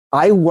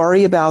I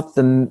worry about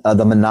the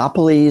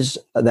monopolies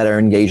that are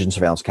engaged in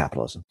surveillance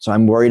capitalism. So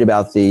I'm worried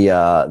about the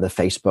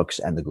Facebooks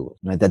and the Googles,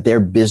 right? That their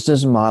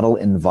business model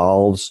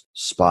involves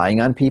spying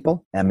on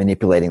people and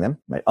manipulating them,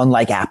 right?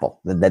 Unlike Apple,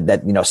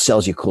 that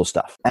sells you cool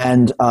stuff.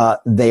 And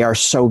they are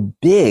so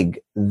big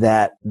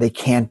that you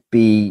can't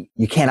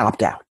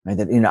opt out, right?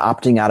 That,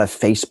 opting out of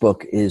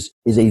Facebook is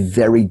a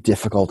very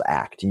difficult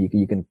act.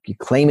 You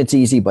claim it's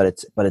easy, but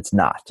it's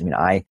not. I mean,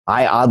 I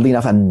oddly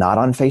enough, I'm not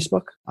on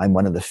Facebook. I'm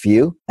one of the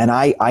few, and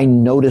I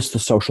notice the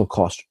social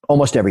cost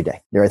almost every day.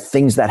 There are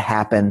things that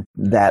happen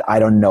that I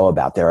don't know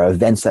about. There are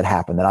events that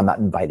happen that I'm not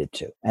invited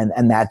to.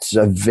 And that's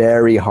a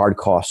very hard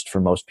cost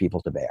for most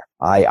people to bear.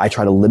 I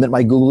try to limit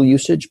my Google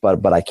usage,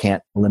 but I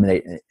can't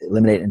eliminate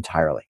it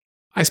entirely.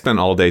 I spent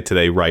all day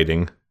today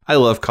writing. I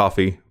love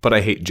coffee, but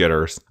I hate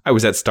jitters. I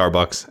was at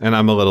Starbucks, and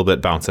I'm a little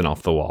bit bouncing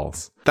off the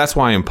walls. That's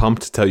why I'm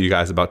pumped to tell you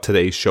guys about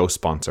today's show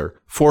sponsor,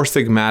 Four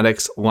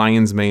Sigmatic's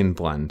Lion's Mane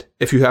Blend.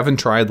 If you haven't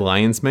tried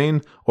Lion's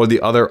Mane or the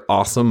other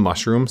awesome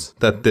mushrooms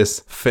that this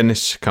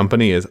Finnish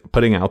company is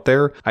putting out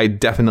there, I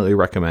definitely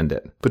recommend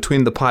it.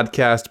 Between the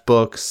podcast,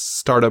 books,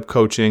 startup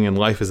coaching, and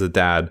life as a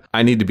dad,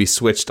 I need to be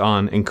switched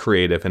on and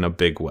creative in a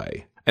big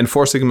way. And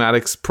Four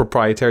Sigmatic's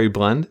proprietary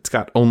blend, it's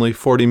got only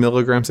 40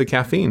 milligrams of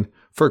caffeine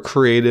for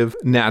creative,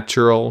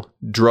 natural,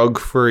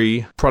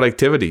 drug-free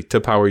productivity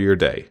to power your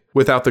day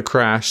without the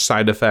crash,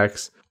 side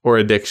effects, or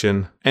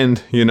addiction.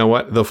 And you know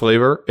what? The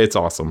flavor, it's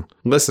awesome.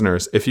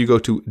 Listeners, if you go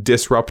to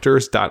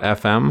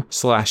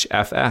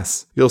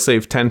disruptors.fm/FS, you'll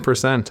save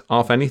 10%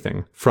 off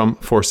anything from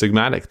Four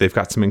Sigmatic. They've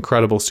got some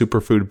incredible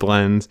superfood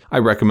blends. I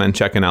recommend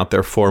checking out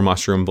their 4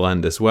 mushroom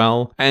blend as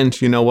well.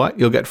 And you know what?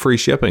 You'll get free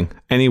shipping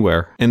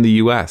anywhere in the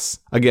US.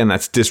 Again,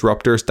 that's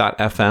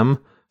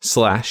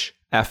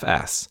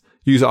disruptors.fm/FS.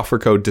 Use offer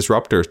code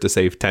DISRUPTORS to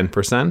save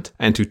 10%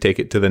 and to take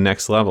it to the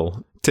next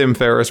level. Tim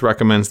Ferriss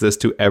recommends this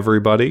to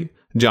everybody.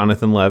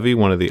 Jonathan Levy,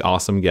 one of the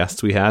awesome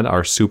guests we had,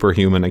 our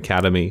Superhuman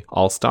Academy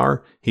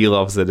All-Star, he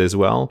loves it as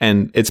well.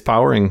 And it's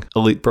powering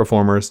elite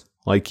performers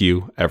like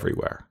you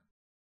everywhere.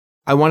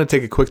 I want to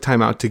take a quick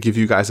time out to give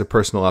you guys a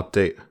personal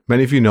update.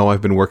 Many of you know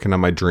I've been working on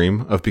my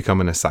dream of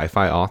becoming a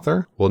sci-fi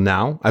author. Well,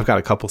 now I've got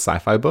a couple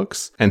sci-fi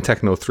books and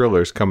techno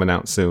thrillers coming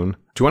out soon.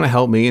 Do you want to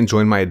help me and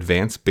join my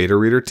advanced beta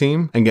reader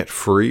team and get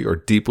free or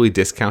deeply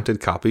discounted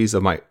copies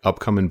of my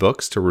upcoming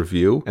books to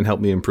review and help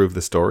me improve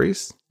the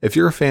stories? If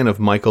you're a fan of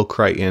Michael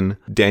Crichton,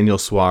 Daniel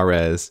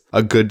Suarez,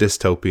 A Good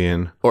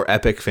Dystopian, or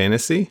epic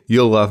fantasy,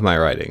 you'll love my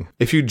writing.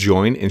 If you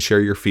join and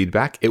share your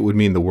feedback, it would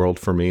mean the world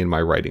for me in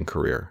my writing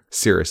career.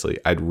 Seriously,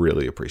 I'd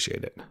really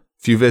appreciate it.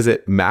 If you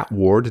visit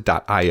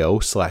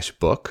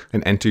mattward.io/book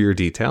and enter your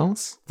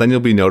details, then you'll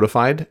be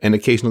notified and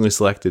occasionally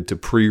selected to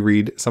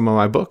pre-read some of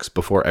my books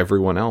before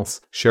everyone else.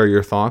 Share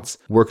your thoughts,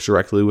 work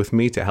directly with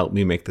me to help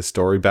me make the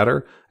story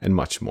better, and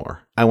much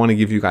more. I want to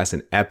give you guys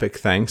an epic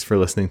thanks for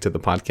listening to the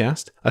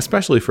podcast,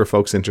 especially for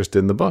folks interested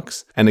in the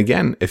books. And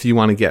again, if you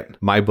want to get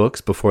my books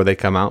before they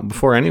come out,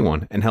 before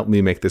anyone, and help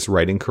me make this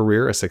writing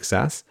career a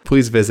success,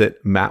 please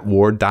visit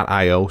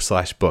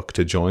mattward.io/book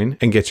to join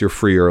and get your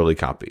free early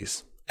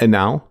copies. And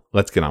now,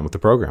 let's get on with the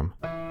program.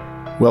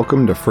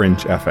 Welcome to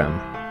Fringe FM,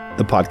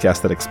 the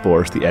podcast that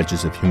explores the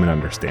edges of human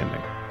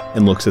understanding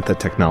and looks at the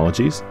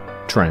technologies,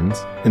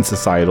 trends, and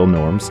societal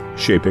norms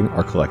shaping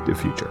our collective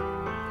future.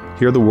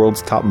 Here, the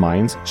world's top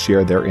minds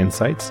share their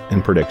insights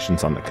and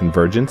predictions on the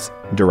convergence,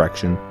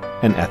 direction,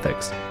 and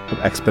ethics of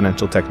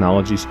exponential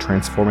technologies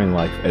transforming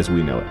life as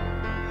we know it.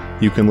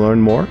 You can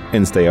learn more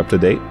and stay up to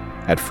date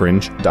at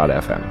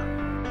fringe.fm.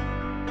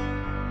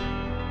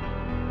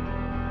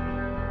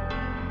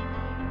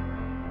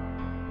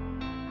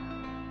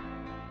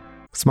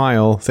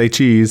 Smile, say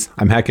cheese.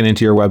 I'm hacking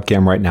into your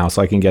webcam right now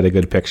so I can get a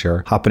good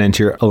picture. Hopping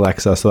into your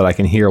Alexa so that I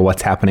can hear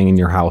what's happening in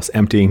your house,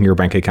 emptying your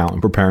bank account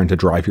and preparing to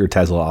drive your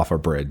Tesla off a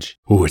bridge.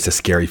 Ooh, it's a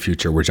scary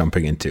future we're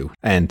jumping into.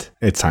 And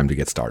it's time to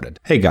get started.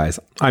 Hey guys,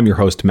 I'm your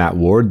host, Matt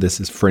Ward. This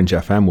is Fringe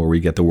FM, where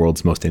we get the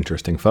world's most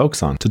interesting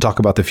folks on to talk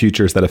about the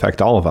futures that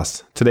affect all of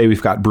us. Today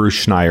we've got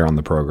Bruce Schneier on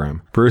the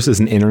program. Bruce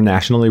is an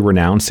internationally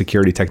renowned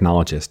security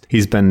technologist.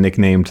 He's been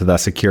nicknamed the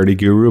security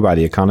guru by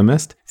The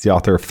Economist. He's the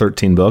author of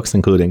 13 books,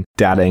 including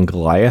Data and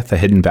Goliath, a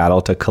hidden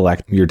battle to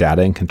collect your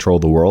data and control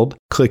the world.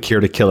 Click Here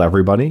to Kill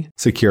Everybody,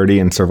 Security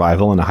and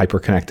Survival in a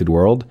Hyper-Connected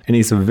World. And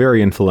he's a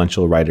very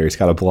influential writer. He's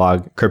got a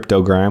blog,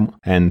 Cryptogram,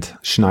 and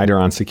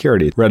Schneier on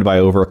Security, read by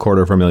over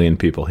 250,000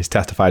 people. He's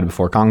testified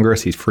before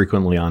Congress. He's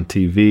frequently on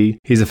TV.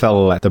 He's a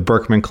fellow at the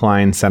Berkman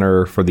Klein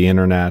Center for the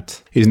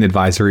Internet. He's an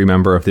advisory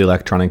member of the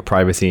Electronic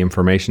Privacy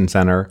Information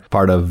Center,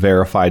 part of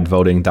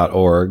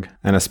verifiedvoting.org,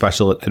 and a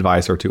special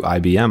advisor to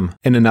IBM.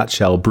 In a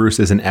nutshell, Bruce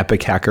is an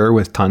epic hacker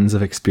with tons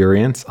of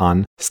experience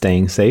on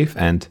staying safe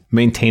and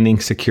maintaining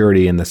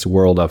security in this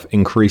world of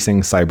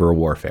increasing cyber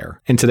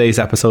warfare. In today's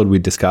episode, we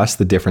discuss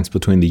the difference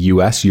between the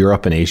US,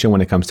 Europe, and Asia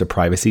when it comes to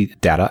privacy,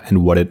 data,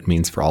 and what it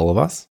means for all of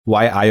us.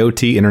 Why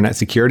IoT internet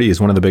security is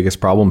one of the biggest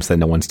problems that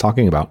no one's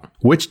talking about.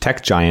 Which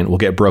tech giant will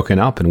get broken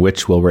up and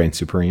which will reign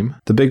supreme.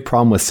 The big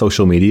problem with social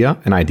social media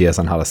and ideas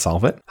on how to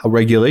solve it, how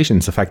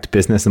regulations affect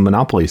business and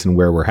monopolies and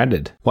where we're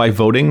headed, why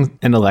voting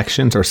and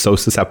elections are so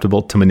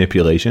susceptible to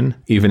manipulation,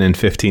 even in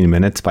 15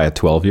 minutes by a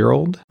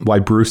 12-year-old, why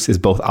Bruce is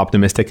both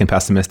optimistic and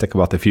pessimistic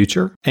about the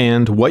future,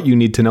 and what you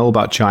need to know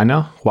about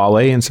China,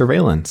 Huawei, and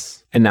surveillance.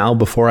 And now,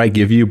 before I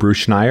give you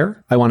Bruce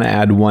Schneier, I want to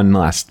add one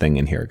last thing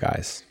in here,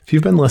 guys. If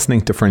you've been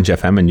listening to Fringe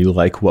FM and you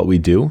like what we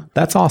do,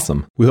 that's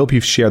awesome. We hope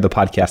you share the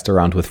podcast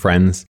around with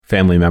friends,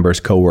 family members,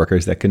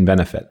 coworkers that can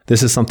benefit.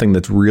 This is something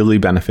that's really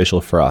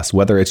beneficial for us.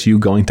 Whether it's you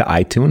going to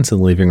iTunes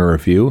and leaving a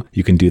review,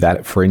 you can do that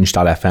at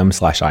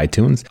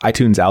fringe.fm/iTunes.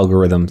 iTunes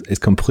algorithm is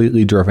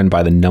completely driven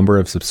by the number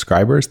of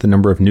subscribers, the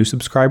number of new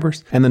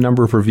subscribers, and the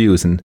number of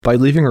reviews. And by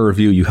leaving a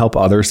review, you help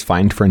others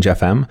find Fringe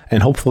FM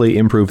and hopefully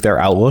improve their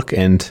outlook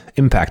and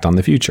impact on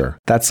the future.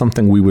 That's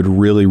something we would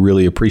really,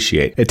 really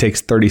appreciate. It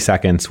takes 30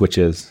 seconds, which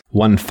is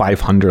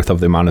 1/500th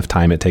of the amount of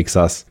time it takes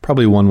us,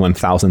 probably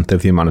 1/1000th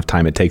of the amount of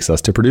time it takes us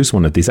to produce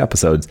one of these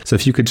episodes. So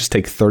if you could just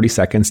take 30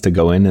 seconds to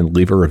go in and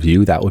leave a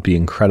review, that would be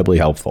incredibly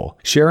helpful.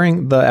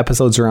 Sharing the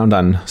episodes around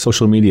on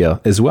social media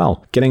as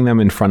well, getting them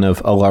in front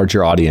of a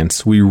larger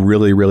audience. We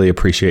really, really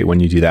appreciate when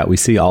you do that. We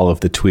see all of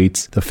the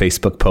tweets, the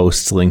Facebook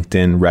posts,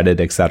 LinkedIn, Reddit,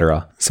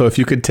 etc. So if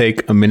you could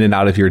take a minute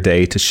out of your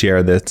day to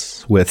share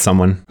this with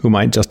someone who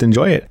might just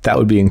enjoy it, that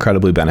would be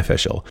incredibly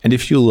beneficial. And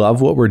if you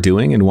love what we're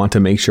doing and want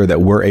to make sure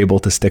that we're able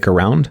to stick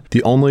around,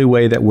 the only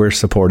way that we're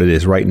supported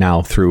is right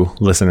now through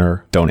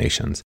listener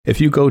donations.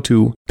 If you go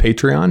to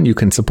Patreon, you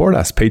can support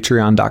us,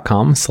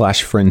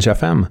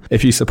 patreon.com/fringefm.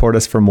 If you support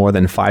us for more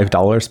than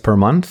 $5 per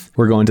month,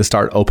 we're going to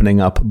start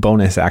opening up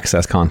bonus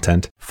access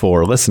content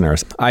for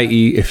listeners,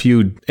 i.e. if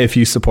you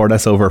support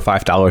us over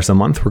 $5 a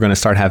month, we're going to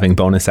start having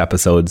bonus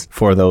episodes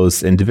for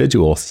those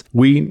individuals.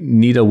 We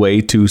need a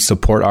way to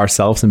support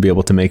ourselves and be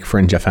able to make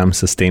Fringe FM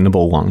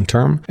sustainable long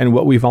term. And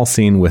what we've all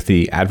seen with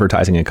the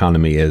advertising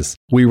economy is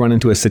we run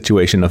into a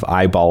situation of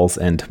eyeballs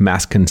and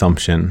mass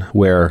consumption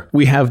where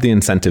we have the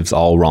incentives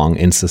all wrong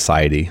in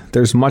society.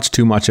 There's much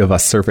too much of a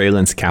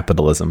surveillance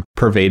capitalism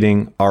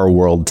pervading our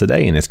world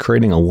today, and it's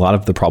creating a lot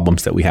of the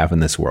problems that we have in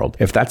this world.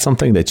 If that's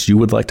something that you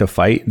would like to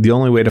fight, the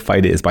only way to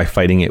fight it is by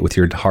fighting it with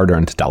your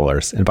hard-earned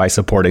dollars and by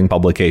supporting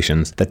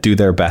publications that do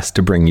their best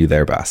to bring you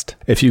their best.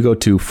 If you go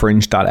to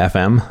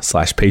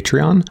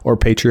fringe.fm/Patreon or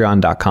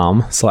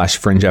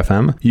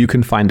patreon.com/fringefm, you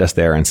can find us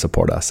there and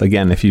support us.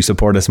 Again, if you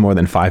support us more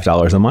than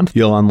 $5 a month,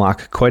 you'll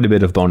unlock quite a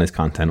bit of bonus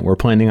content. We're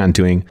planning on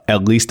doing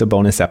at least a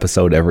bonus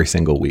episode every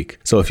single week.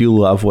 So if you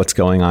love what's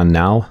going on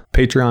now,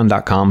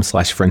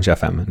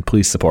 patreon.com/fringefm, and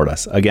please support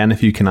us. Again,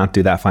 if you cannot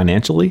do that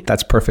financially,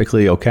 that's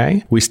perfectly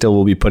okay. We still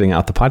will be putting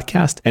out the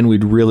podcast, and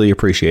we'd really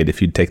appreciate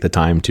if you'd take the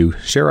time to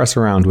share us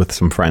around with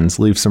some friends,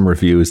 leave some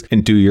reviews,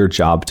 and do your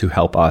job to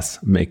help us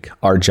make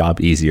our job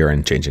easier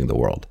in changing the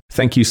world.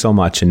 Thank you so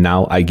much, and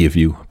now I give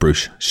you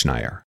Bruce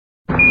Schneier.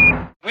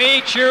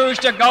 We choose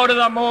to go to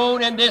the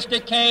moon in this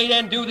decade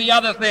and do the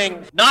other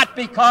things, not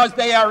because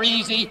they are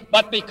easy,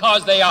 but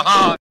because they are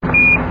hard.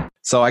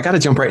 So I got to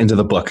jump right into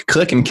the book.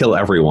 Click and Kill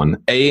Everyone.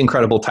 A,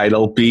 incredible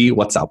title. B,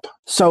 what's up?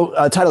 So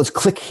title is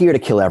Click Here to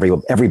Kill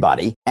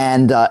Everybody.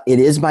 And it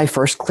is my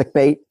first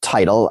clickbait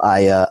title.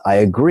 I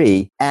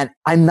agree. And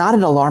I'm not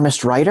an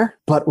alarmist writer,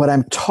 but what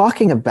I'm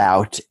talking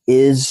about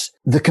is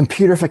the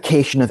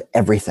computerification of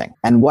everything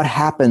and what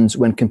happens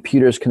when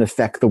computers can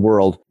affect the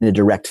world in a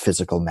direct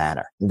physical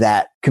manner.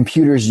 That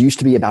computers used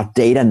to be about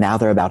data, now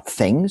they're about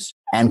things.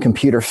 And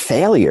computer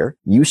failure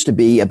used to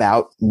be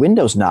about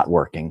Windows not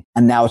working,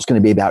 and now it's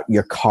going to be about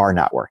your car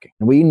not working.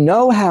 And we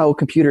know how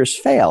computers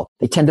fail.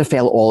 They tend to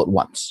fail all at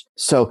once.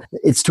 So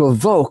it's to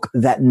evoke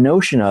that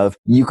notion of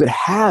you could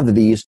have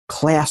these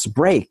class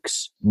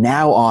breaks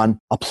now on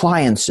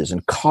appliances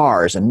and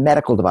cars and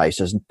medical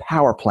devices and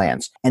power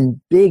plants and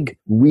big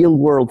real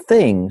world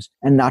things,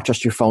 and not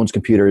just your phones,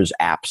 computers,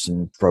 apps,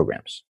 and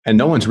programs. And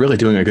no one's really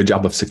doing a good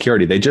job of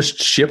security. They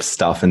just ship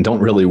stuff and don't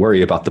really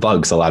worry about the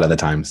bugs a lot of the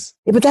times.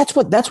 Yeah, but that's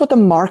what the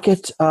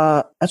market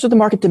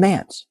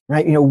demands,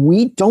 right? You know,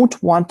 we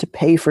don't want to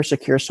pay for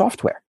secure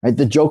software, right?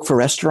 The joke for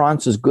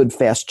restaurants is good,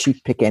 fast,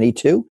 cheap, pick any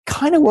two,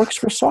 kind of works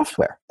for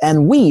software.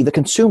 And we, the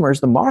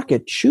consumers, the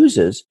market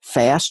chooses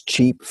fast,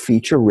 cheap,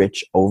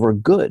 feature-rich over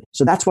good.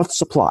 So that's what's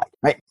supplied,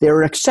 right? There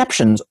are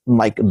exceptions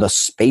like the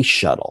space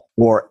shuttle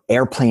or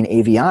airplane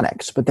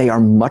avionics, but they are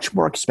much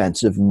more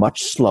expensive,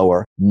 much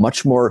slower,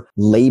 much more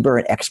labor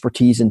and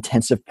expertise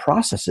intensive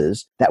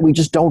processes that we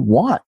just don't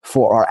want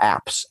for our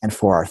apps and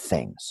for our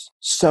things.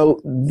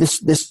 So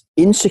this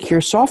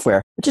insecure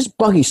software, which is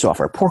buggy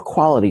software, poor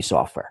quality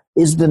software,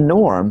 is the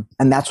norm,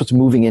 and that's what's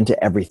moving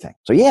into everything.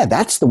 So yeah,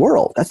 that's the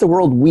world. That's the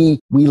world we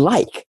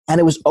like. And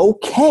it was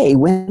okay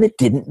when it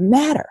didn't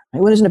matter.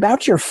 Right? When it's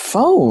about your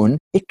phone,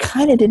 it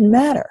kind of didn't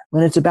matter.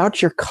 When it's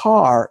about your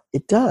car,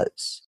 it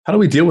does. How do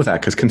we deal with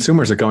that? Because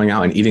consumers are going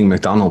out and eating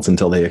McDonald's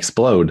until they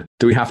explode.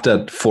 Do we have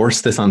to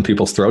force this on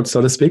people's throats,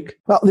 so to speak?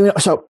 Well,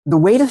 so the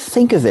way to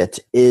think of it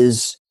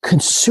is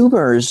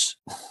consumers,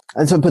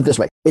 let's put it this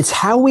way, it's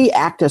how we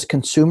act as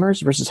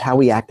consumers versus how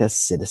we act as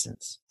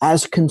citizens.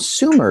 As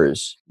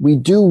consumers, we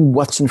do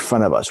what's in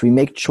front of us. We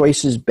make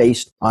choices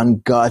based on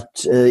gut,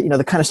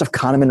 the kind of stuff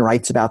Kahneman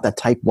writes about, that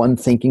type 1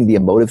 thinking, the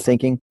emotive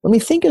thinking. When we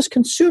think as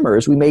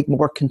consumers, we make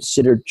more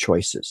considered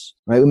choices,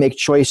 right? We make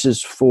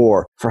choices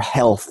for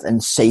health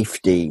and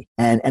safety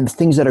and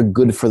things that are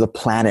good for the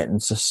planet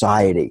and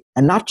society,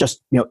 and not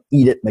just,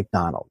 eat at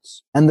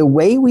McDonald's. And the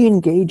way we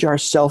engage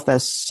ourselves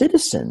as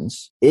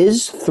citizens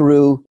is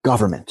through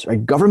government,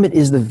 right? Government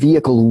is the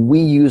vehicle we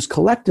use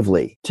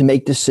collectively to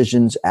make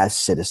decisions as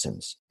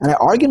citizens. And I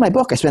argue in my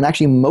book, I spend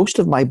actually most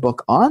of my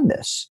book on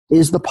this,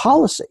 is the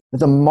policy.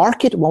 The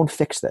market won't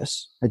fix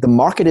this. Right? The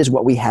market is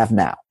what we have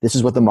now. This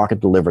is what the market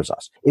delivers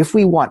us. If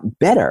we want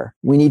better,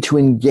 we need to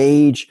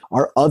engage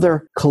our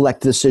other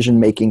collective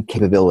decision-making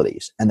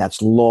capabilities. And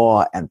that's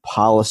law and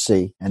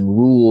policy and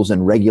rules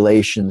and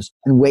regulations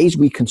and ways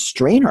we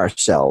constrain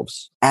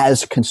ourselves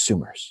as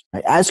consumers.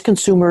 Right? As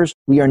consumers,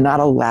 we are not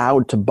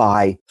allowed to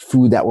buy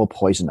food that will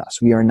poison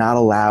us. We are not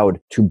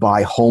allowed to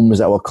buy homes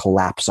that will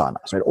collapse on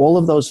us. Right? All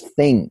of those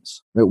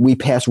things, right? We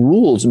pass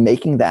rules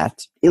making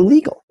that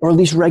illegal, or at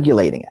least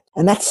regulating it.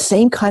 And that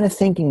same kind of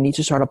thinking needs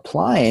to start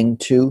applying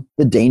to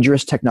the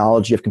dangerous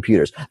technology of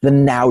computers, the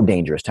now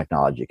dangerous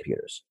technology of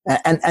computers.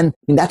 And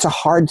that's a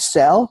hard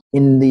sell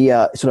in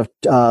the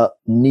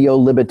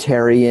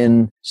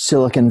neolibertarian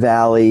Silicon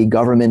Valley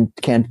government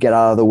can't get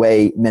out of the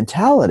way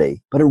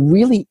mentality, but it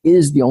really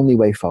is the only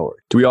way forward.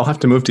 Do we all have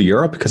to move to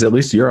Europe? Because at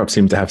least Europe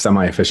seems to have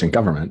semi-efficient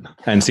government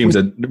and seems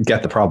to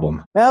get the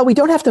problem. Well, we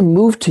don't have to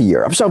move to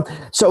Europe. So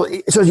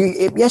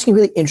you're asking a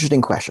really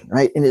interesting question,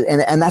 right?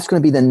 And that's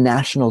going to be the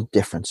national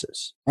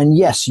differences. And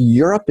yes,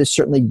 Europe is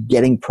certainly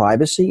getting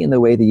privacy in the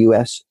way the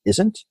U.S.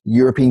 isn't.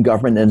 European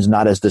government is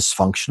not as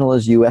dysfunctional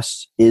as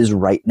U.S. is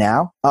right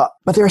now.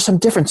 But there are some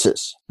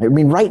differences. I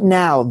mean, right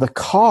now, the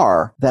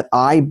car that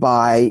I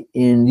buy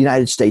in the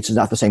United States is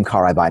not the same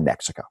car I buy in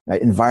Mexico.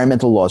 Right?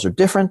 Environmental laws are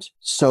different,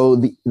 so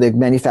the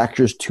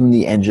manufacturers tune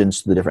the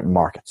engines to the different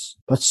markets.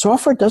 But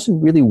software doesn't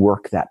really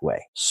work that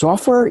way.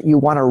 Software, you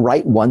want to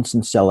write once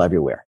and sell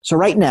everywhere. So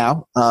right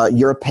now,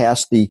 Europe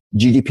passed the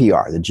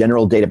GDPR, the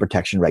General Data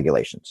Protection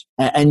Regulations.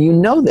 And you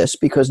know this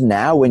because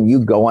now when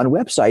you go on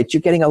websites,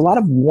 you're getting a lot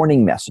of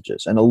warning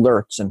messages and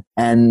alerts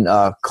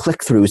and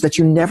click-throughs that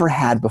you never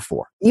had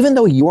before, even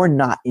though you're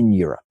not in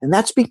Europe. And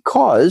that's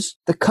because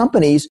the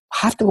companies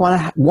have to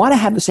want to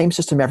have the same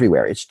system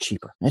everywhere. It's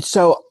cheaper. And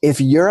so if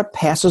Europe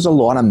passes a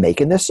law, and I'm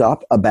making this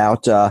up,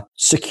 about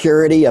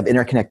security of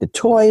interconnected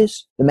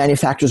toys, the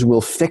manufacturers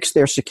will fix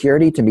their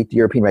security to meet the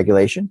European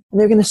regulation, and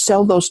they're going to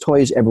sell those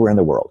toys everywhere in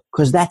the world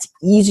because that's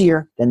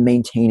easier than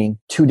maintaining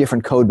 2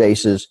 different code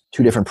bases,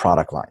 2 different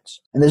product lines.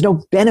 And there's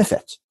no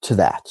benefit to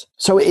that.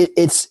 So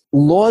it's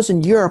laws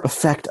in Europe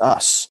affect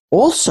us.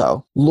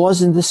 Also,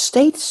 laws in the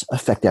States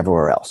affect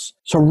everywhere else.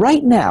 So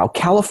right now,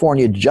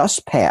 California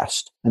just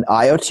passed an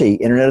IoT,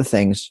 Internet of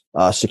Things,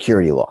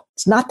 security law.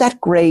 It's not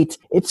that great.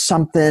 It's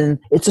something.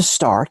 It's a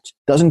start.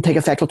 Doesn't take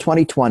effect till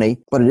 2020,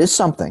 but it is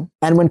something.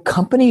 And when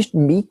companies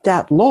meet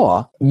that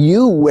law,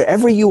 you,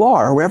 wherever you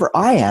are, wherever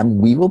I am,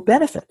 we will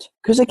benefit.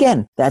 Because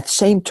again, that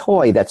same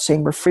toy, that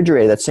same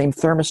refrigerator, that same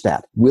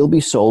thermostat will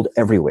be sold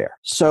everywhere.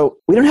 So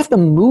we don't have to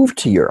move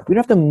to Europe. We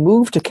don't have to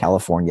move to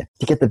California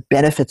to get the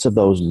benefits of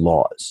those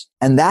laws.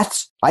 And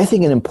that's, I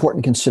think, an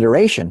important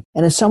consideration.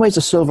 And in some ways,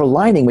 a silver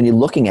lining when you're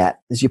looking at,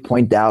 as you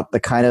point out, the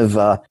kind of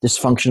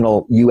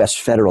dysfunctional U.S.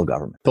 federal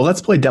government. But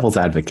let's play devil's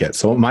advocate.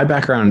 So my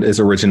background is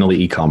originally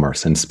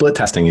e-commerce, and split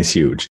testing is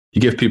huge.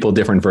 You give people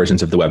different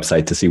versions of the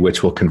website to see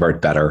which will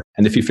convert better.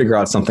 And if you figure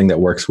out something that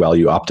works well,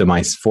 you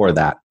optimize for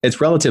that. It's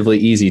relatively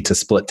easy to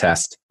split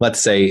test. Let's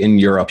say in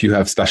Europe, you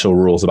have special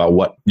rules about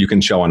what you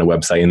can show on a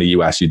website. In the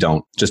US, you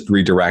don't. Just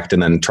redirect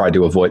and then try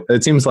to avoid.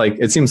 It seems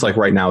like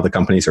right now the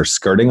companies are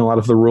skirting a lot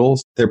of the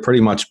rules. They're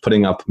pretty much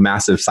putting up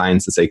massive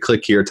signs that say,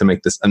 click here to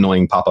make this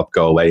annoying pop-up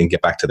go away and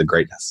get back to the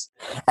greatness.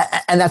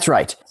 And that's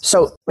right.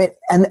 So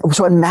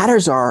what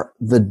matters are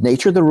the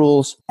nature of the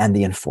rules and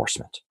the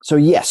enforcement. So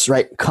yes,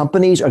 right.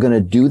 Companies are going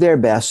to do their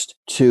best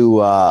to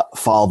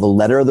follow the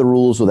letter of the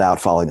rules without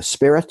following the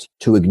spirit,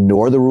 to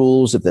ignore the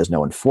rules if there's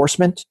no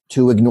enforcement,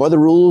 to ignore the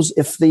rules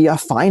if the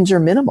fines are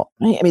minimal.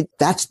 I mean,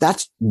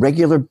 that's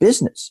regular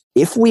business.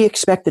 If we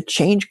expect to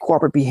change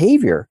corporate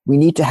behavior, we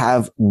need to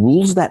have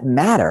rules that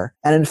matter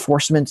and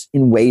enforcement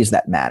in ways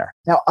that matter.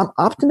 Now, I'm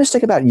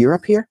optimistic about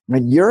Europe here.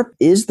 Right? Europe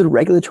is the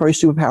regulatory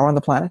superpower on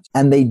the planet,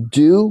 and they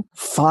do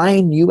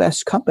fine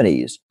U.S.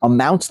 companies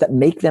amounts that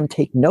make them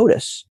take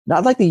notice,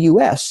 not like the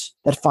U.S.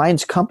 that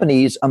fines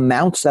companies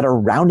amounts that are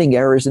rounding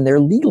errors in their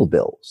legal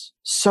bills.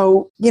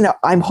 So,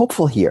 I'm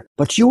hopeful here,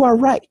 but you are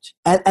right.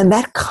 And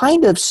that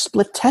kind of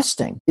split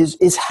testing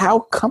is how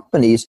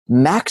companies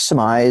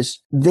maximize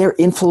their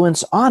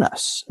influence on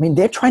us. I mean,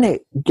 they're trying to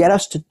get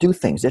us to do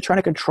things. They're trying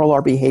to control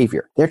our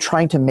behavior. They're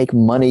trying to make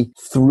money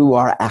through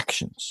our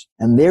actions.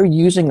 And they're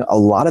using a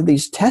lot of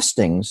these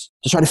testings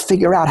to try to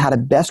figure out how to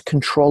best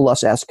control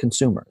us as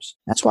consumers.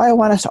 That's why I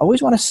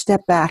always want to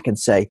step back and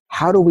say,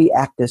 how do we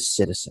act as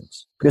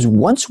citizens? Because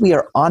once we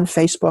are on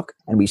Facebook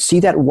and we see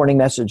that warning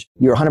message,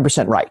 you're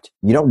 100% right.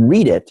 You don't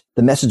read it.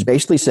 The message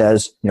basically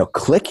says,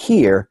 click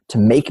here to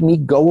make me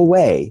go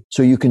away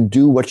so you can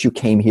do what you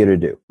came here to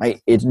do, right?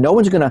 No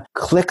one's going to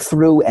click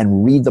through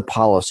and read the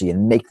policy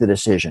and make the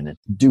decision and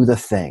do the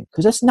thing,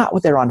 because that's not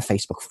what they're on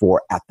Facebook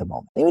for at the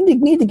moment. They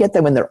need to get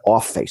them when they're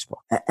off Facebook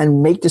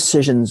and make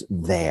decisions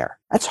there.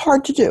 That's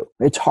hard to do.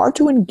 It's hard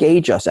to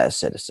engage us as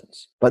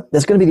citizens, but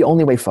that's going to be the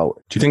only way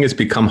forward. Do you think it's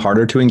become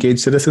harder to engage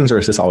citizens, or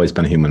has this always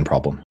been a human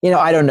problem?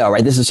 I don't know,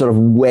 right? This is sort of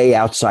way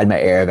outside my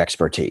area of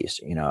expertise.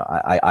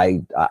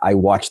 I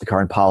watch the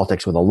current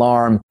politics with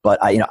alarm,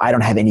 but I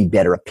don't have any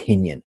better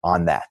opinion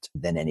on that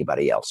than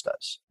anybody else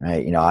does,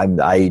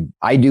 right?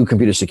 I do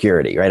computer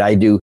security, right? I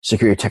do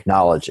security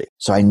technology.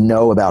 So I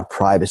know about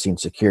privacy and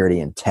security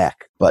in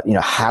tech. But,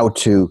 how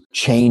to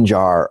change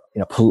our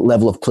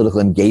level of political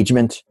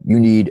engagement,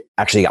 you need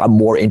actually a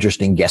more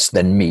interesting guest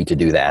than me to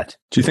do that.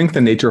 Do you think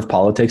the nature of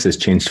politics has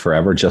changed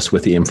forever just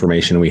with the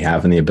information we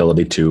have and the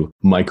ability to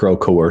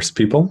micro-coerce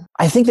people?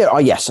 I think there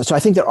are, yes. So I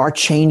think there are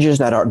changes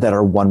that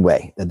are one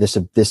way, that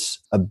this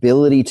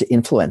ability to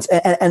influence.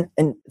 And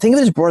think of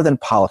it as broader than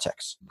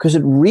politics, because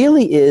it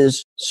really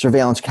is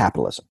surveillance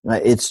capitalism.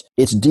 Right?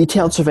 It's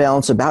detailed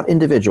surveillance about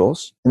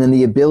individuals, and then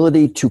the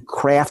ability to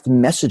craft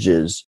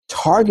messages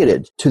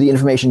targeted to the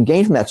information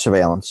gained from that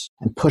surveillance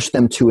and push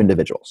them to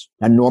individuals.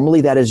 Now, normally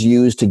that is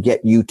used to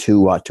get you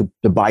to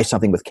buy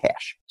something with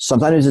cash.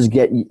 Sometimes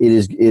it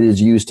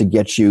is used to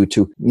get you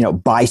to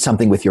buy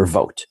something with your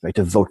vote, right?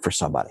 To vote for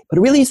somebody. But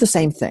it really is the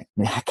same thing.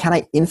 Can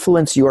I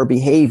influence your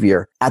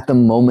behavior at the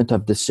moment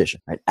of decision,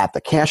 right? At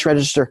the cash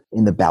register,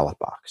 in the ballot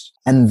box.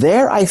 And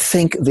there, I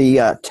think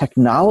the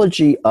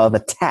technology of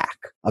attack,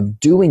 of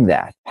doing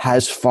that,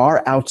 has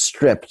far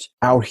outstripped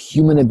our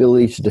human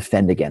ability to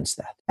defend against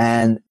that.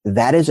 And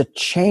that is a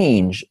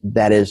change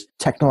that is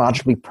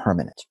technologically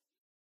permanent.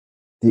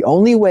 The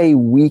only way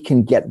we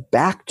can get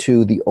back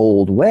to the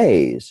old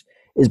ways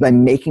is by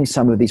making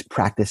some of these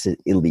practices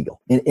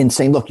illegal, in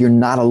saying, look, you're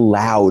not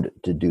allowed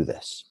to do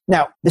this.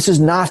 Now, this is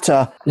not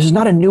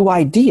a new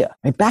idea.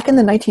 Right? Back in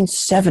the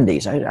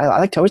 1970s,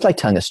 I always like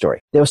telling a story.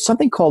 There was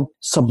something called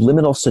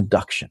subliminal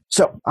seduction.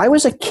 So I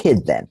was a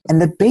kid then,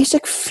 and the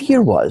basic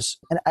fear was,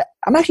 and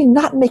I'm actually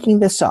not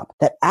making this up,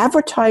 that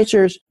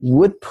advertisers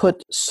would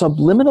put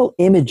subliminal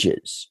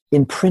images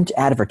in print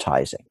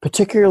advertising,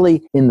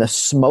 particularly in the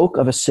smoke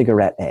of a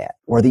cigarette ad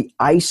or the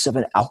ice of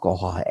an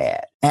alcohol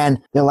ad. And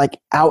they're like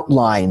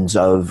outlines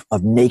of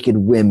naked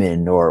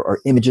women or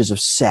images of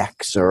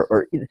sex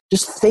or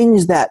just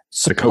things that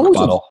the Coke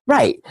bottle.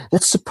 Right.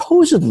 That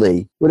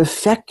supposedly would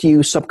affect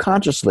you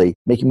subconsciously,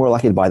 make you more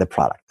likely to buy the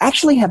product. I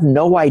actually have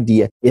no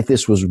idea if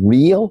this was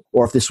real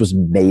or if this was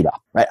made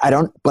up. Right.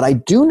 But I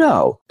do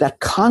know that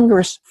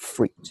Congress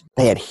freaked.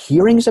 They had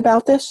hearings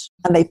about this,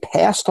 and they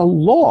passed a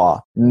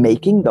law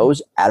making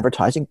those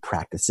advertising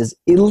practices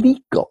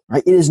illegal.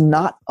 Right? It is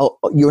not.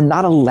 You're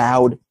not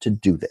allowed to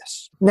do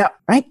this. Now,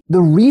 right?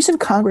 The reason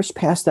Congress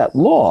passed that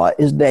law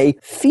is they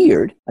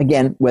feared,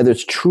 again, whether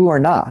it's true or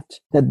not,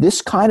 that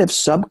this kind of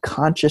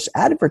subconscious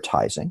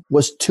advertising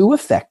was too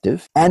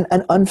effective and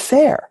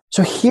unfair.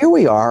 So here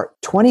we are,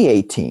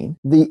 2018.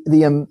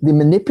 The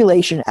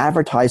manipulation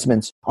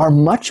advertisements are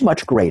much,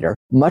 much greater,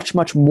 much,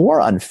 much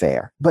more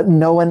unfair, but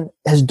no one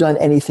has done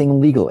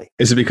anything legally.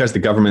 Is it because the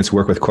governments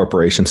work with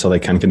corporations so they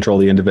can control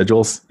the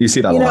individuals? You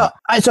see that a lot.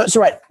 So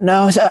right.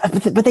 No,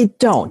 but they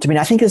don't. I mean,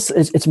 I think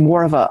it's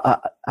more of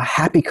a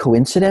happy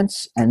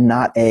coincidence and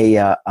not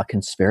a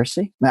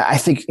conspiracy. I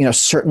think,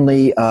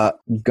 certainly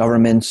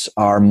governments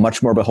are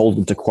much more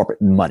beholden to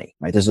corporate money,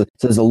 right? There's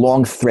a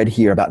long thread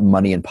here about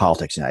money in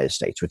politics in the United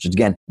States, which is,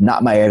 again,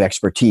 not my area of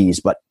expertise,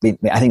 but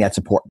I think that's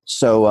important.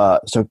 So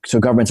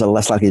governments are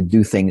less likely to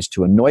do things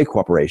to annoy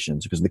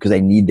corporations because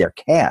they need their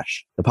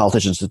cash, the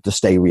politicians, to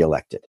stay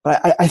reelected.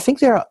 But I think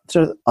there are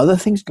sort of other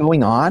things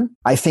going on.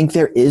 I think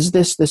there is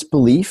this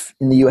belief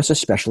in the U.S.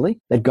 especially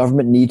that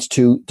government needs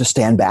to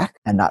stand back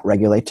and not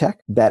regulate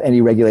tech, that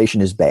any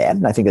regulation is bad.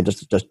 And I think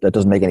that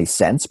doesn't make any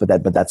sense, but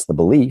that's the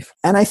belief.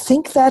 And I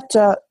think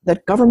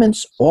that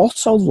governments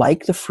also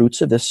like the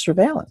fruits of this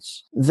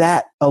surveillance,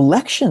 that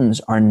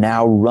elections are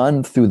now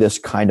run through this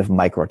kind of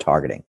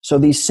micro-targeting. So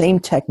these same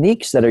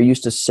techniques that are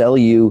used to sell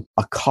you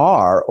a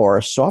car or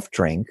a soft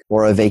drink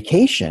or a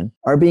vacation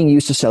are being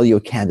used to sell you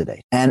a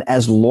candidate. And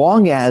as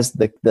long as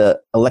the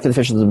elected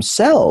officials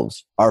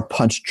themselves are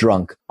punch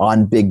drunk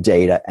on big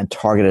data and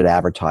targeted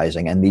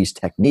advertising and these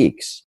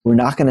techniques, we're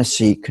not going to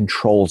see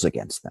controls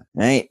against them.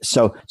 Right?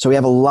 So we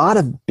have a lot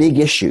of big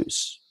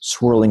issues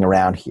swirling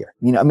around here.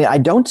 I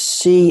don't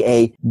see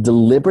a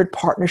deliberate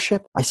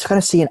partnership. I kind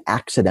of see an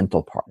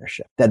accidental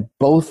partnership that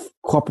both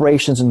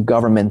corporations and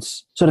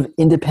governments sort of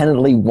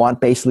independently want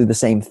basically the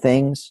same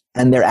things,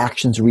 and their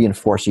actions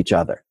reinforce each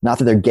other. Not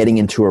that they're getting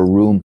into a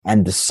room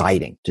and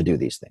deciding to do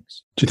these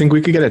things. Do you think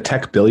we could get a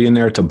tech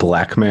billionaire to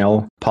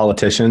blackmail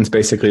politicians,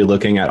 basically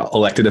looking at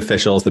elected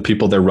officials, the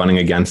people they're running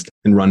against,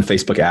 and run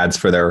Facebook ads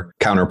for their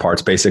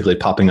counterparts, basically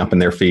popping up in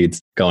their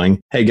feeds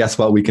going, hey, guess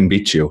what? We can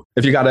beat you.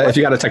 If you got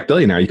a tech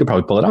billionaire, you could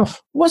probably pull it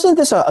off. Wasn't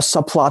this a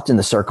subplot in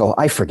The Circle?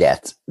 I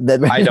forget.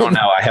 I don't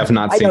know. I have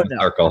not seen The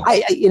Circle.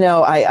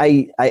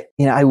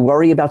 I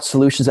worry about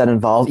solutions that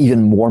involve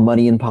even more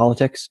money in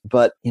politics,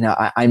 but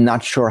I'm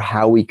not sure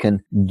how we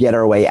can get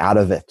our way out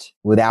of it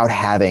without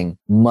having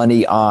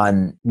money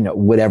on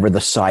whatever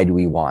the side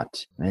we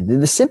want.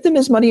 And the symptom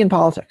is money in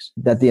politics.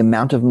 That the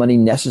amount of money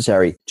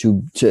necessary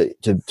to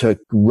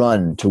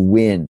run, to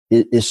win,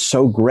 is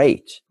so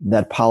great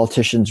that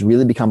politicians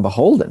really become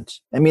beholden.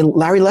 I mean,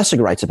 Larry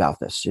Lessig writes about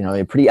this,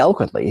 pretty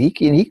eloquently.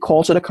 He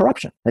calls it a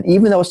corruption. That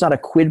even though it's not a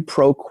quid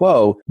pro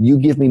quo, you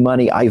give me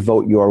money, I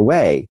vote your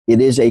way.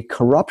 It is a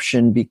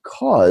corruption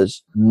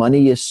because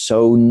money is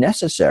so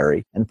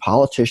necessary, and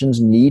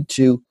politicians need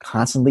to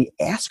constantly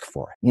ask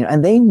for it.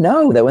 And they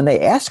know that when they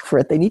ask for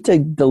it, they need to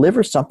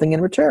deliver something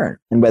in return.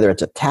 And whether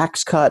it's a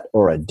tax cut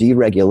or a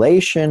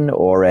deregulation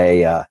or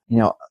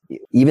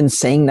even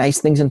saying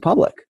nice things in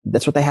public,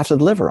 that's what they have to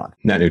deliver on.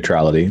 Net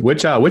neutrality.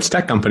 Which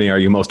tech company are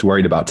you most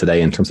worried about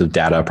today in terms of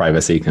data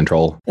privacy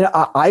control?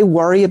 I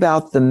worry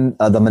about the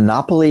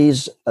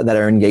monopolies that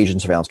are engaged in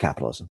surveillance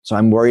capitalism. So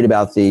I'm worried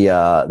about the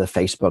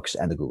Facebooks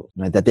and the Googles,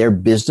 right? That their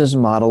business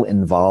model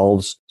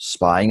involves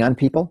spying on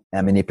people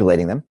and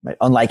manipulating them, right?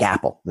 Unlike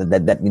Apple,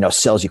 that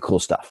sells you cool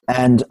stuff.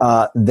 And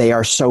they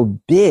are so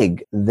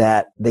big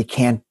that you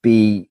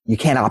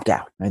can't opt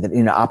out. Right? That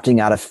opting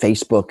out of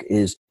Facebook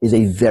is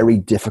a very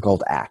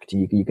difficult act.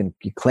 You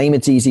claim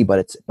it's easy, but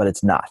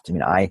it's not. I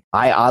mean, I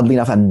oddly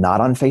enough, I'm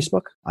not on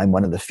Facebook. I'm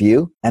one of the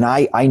few, and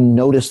I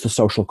notice the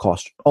social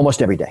cost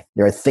almost every day.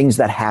 There are things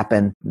that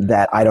happen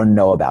that I don't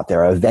know about.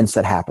 There are events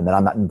that happen that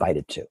I'm not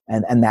invited to,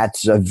 and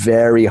that's a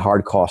very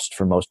hard cost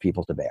for most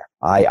people to bear.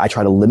 I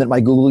try to limit my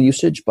Google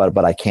usage,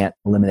 but I can't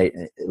eliminate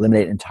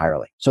it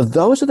entirely. So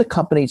those are the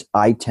companies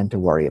I tend to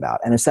worry about,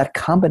 and it's that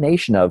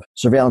combination of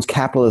surveillance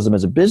capitalism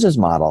as a business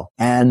model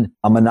and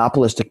a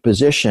monopolistic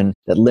position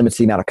that limits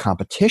the amount of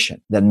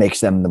competition that makes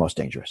them the most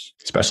dangerous.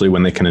 Especially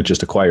when they can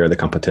just acquire the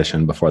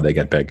competition before they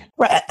get big.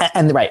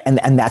 Right,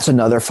 and that's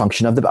another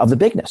function of the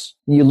bigness.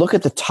 You look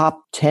at the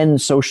top 10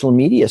 social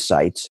media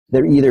sites;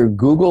 they're either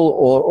Google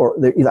or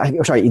they're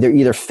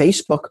either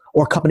Facebook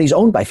or companies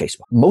owned by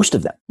Facebook. Most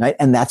of them, right?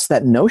 And that's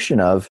that notion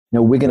of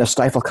we're going to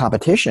stifle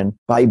competition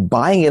by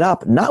buying it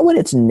up, not when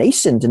it's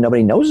nascent and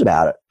nobody knows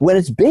about it, but when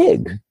it's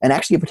big and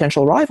actually a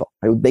potential rival.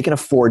 Right? They can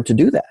afford to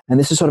do that, and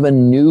this is sort of a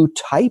new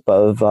type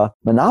of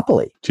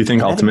monopoly. Do you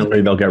think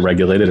ultimately they'll get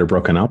regulated or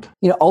broken up?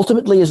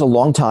 Ultimately is a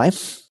long time.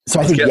 So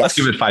I think let's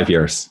give it 5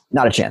 years.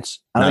 Not a chance.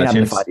 I don't think it'll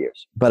happen in 5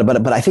 years.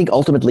 But I think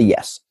ultimately,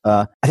 yes.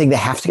 I think they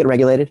have to get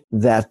regulated.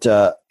 That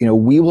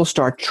we will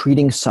start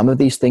treating some of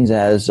these things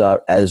as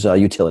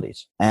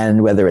utilities,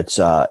 and whether it's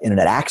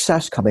internet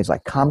access, companies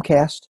like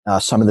Comcast,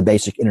 some of the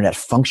basic internet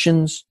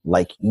functions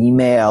like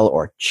email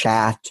or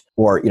chat,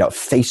 or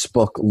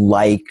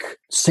Facebook-like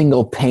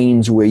single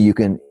panes where you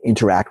can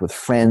interact with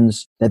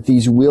friends. That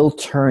these will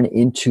turn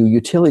into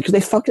utilities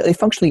because they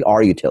functionally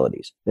are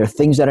utilities. They're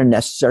things that are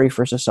necessary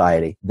for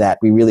society that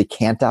we really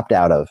can't opt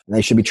out of, and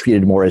they should be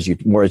treated more as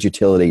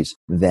utilities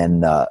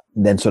than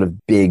sort of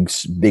big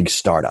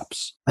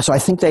startups. So I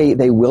think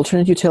they will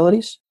turn into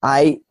utilities.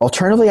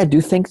 Alternatively, I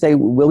do think they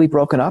will be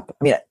broken up.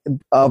 I mean,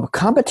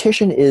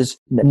 competition is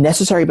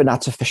necessary but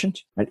not sufficient.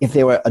 Right? If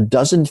there were a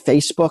dozen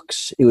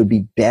Facebooks, it would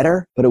be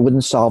better, but it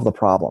wouldn't solve the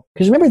problem.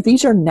 Because remember,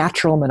 these are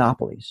natural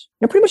monopolies.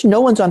 Pretty much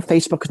no one's on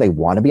Facebook because they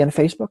want to be on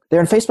Facebook. They're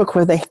on Facebook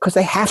because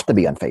they have to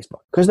be on Facebook,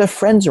 because their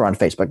friends are on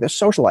Facebook. They're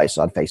socialized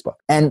on Facebook.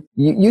 And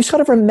you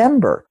sort of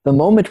remember the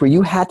moment where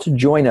you had to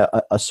join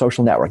a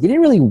social network. You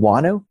didn't really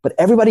want to, but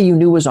everybody you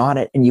knew was on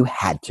it and you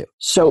had to.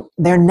 So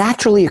they're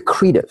naturally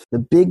accretive. The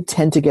big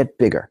tend to get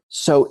bigger.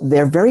 So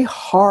they're very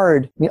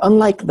hard. I mean,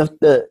 unlike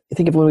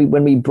think of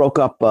when we broke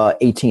up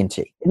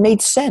AT&T. It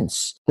made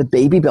sense. The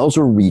baby bells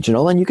were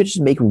regional, and you could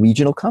just make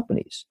regional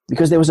companies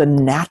because there was a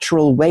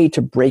natural way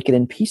to break it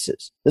in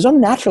pieces. There's no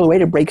natural way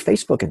to break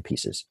Facebook in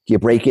pieces. Do you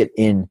break it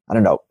in,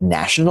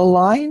 national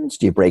lines?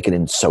 Do you break it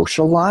in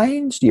social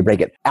lines? Do you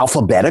break it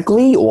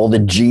alphabetically? All the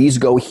G's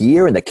go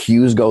here and the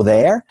Q's go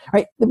there,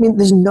 right? I mean,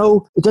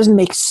 it doesn't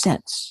make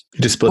sense.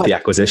 You just split the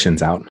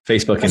acquisitions out.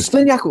 Facebook and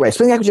splitting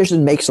the acquisitions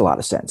makes a lot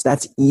of sense.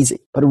 That's easy.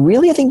 But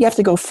really, I think you have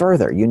to go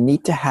further. You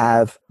need to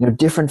have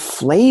different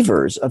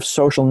flavors of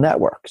social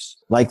networks.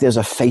 like there's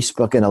a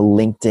Facebook and a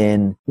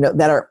LinkedIn,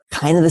 that are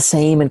kind of the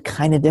same and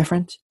kind of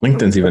different.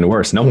 LinkedIn's even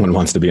worse. No one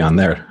wants to be on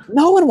there.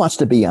 No one wants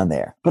to be on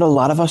there, but a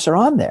lot of us are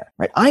on there,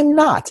 right? I'm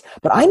not,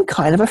 but I'm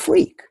kind of a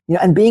freak.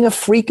 And being a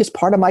freak is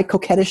part of my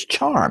coquettish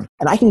charm.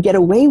 And I can get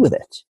away with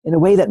it in a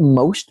way that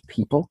most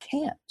people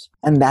can't.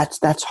 And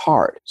that's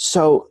hard.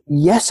 So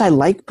yes, I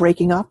like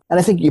breaking up. And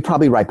I think you're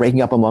probably right,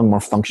 breaking up among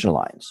more functional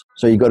lines.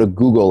 So you go to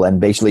Google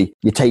and basically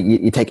you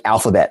take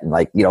Alphabet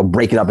and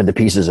break it up into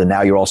pieces and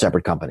now you're all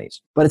separate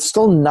companies. But it's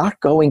still not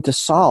going to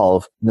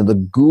solve the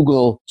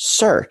Google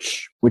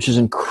search, which is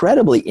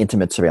incredibly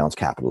intimate surveillance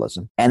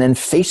capitalism. And then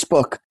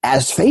Facebook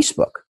as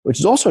Facebook, which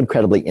is also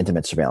incredibly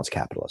intimate surveillance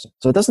capitalism.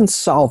 So it doesn't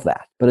solve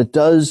that, but it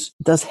does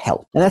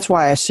help. And that's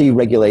why I see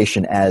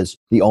regulation as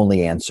the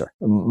only answer.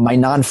 My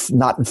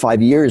not in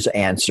 5 years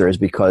answer is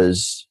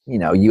because,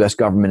 U.S.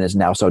 government is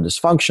now so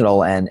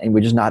dysfunctional and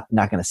we're just not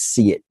going to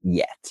see it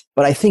yet.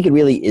 But I think it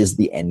really is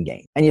the end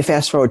game. And you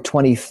fast forward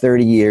 20,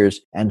 30 years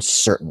and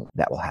certainly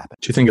that will happen.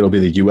 Do you think it'll be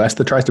the U.S.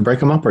 that tries to break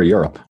them up or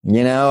Europe?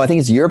 I think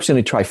it's Europe's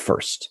going to try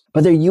first.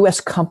 But they're U.S.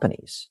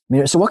 companies.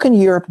 So what can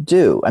Europe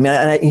do?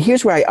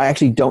 Here's where I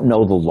actually don't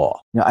know the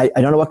law. I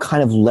don't know what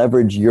kind of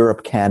leverage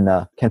Europe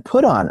can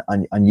put on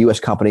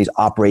U.S. companies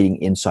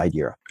operating inside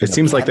Europe. It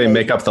seems like they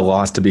make up the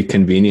laws to be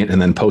convenient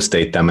and then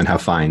post-date them and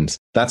have fines.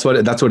 That's what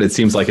it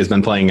seems like has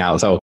been playing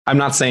out. So I'm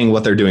not saying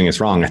what they're doing is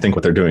wrong. I think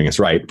what they're doing is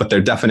right, but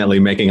they're definitely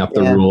making up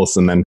the rules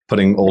and then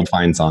putting old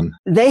fines on.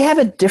 They have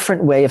a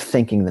different way of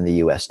thinking than the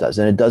U.S. does,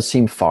 and it does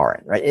seem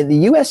foreign, right? The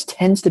U.S.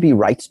 tends to be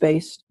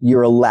rights-based.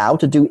 You're allowed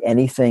to do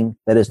anything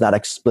that is not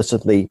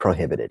explicitly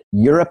prohibited.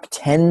 Europe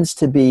tends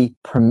to be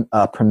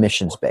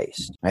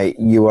permissions-based, right?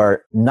 You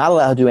are not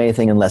allowed to do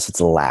anything unless it's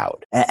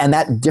allowed. And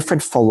that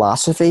different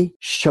philosophy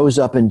shows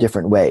up in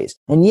different ways.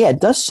 And it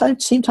does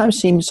sometimes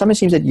seem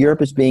that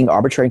Europe is being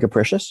arbitrary and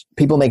capricious.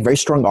 People make very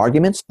strong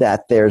arguments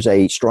that there's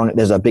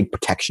a big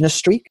protectionist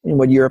streak in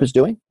what Europe is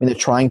doing. They're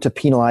trying to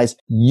penalize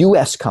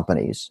U.S.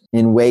 companies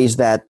in ways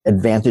that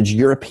advantage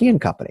European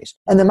companies.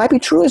 And there might be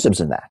truisms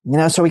in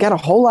that. So we got a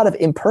whole lot of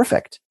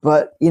imperfect.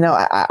 But,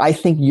 I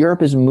think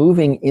Europe is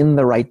moving in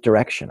the right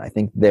direction. I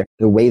think the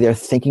way they're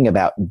thinking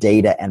about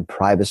data and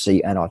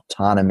privacy and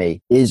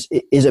autonomy is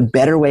a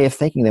better way of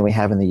thinking than we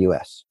have in the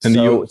U.S.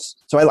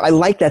 So I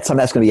like that something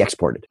that's going to be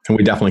exported. And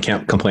we definitely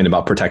can't complain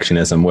about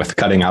protectionism with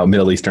cutting out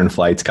Middle Eastern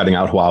flights, cutting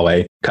out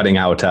Huawei, cutting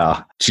out,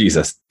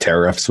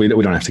 tariffs. We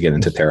don't have to get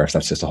into tariffs.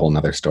 That's just a whole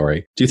nother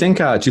story. Do you think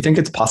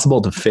it's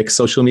possible to fix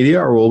social media,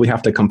 or will we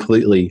have to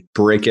completely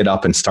break it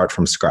up and start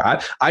from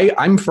scratch?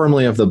 I'm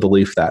firmly of the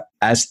belief that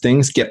as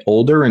things get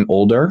older and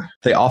older,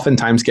 they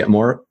oftentimes get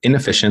more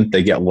inefficient,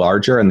 they get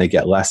larger, and they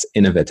get less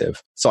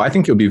innovative. So I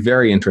think it would be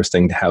very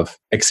interesting to have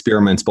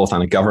experiments both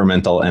on a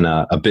governmental and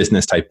a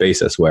business type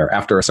basis where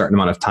after a certain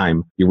amount of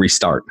time, you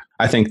restart.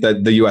 I think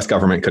that the U.S.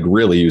 government could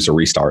really use a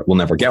restart. We'll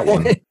never get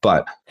one,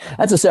 but...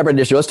 That's a separate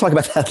issue. Let's talk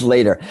about that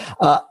later.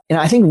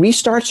 I think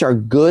restarts are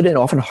good and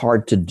often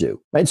hard to do,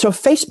 right? So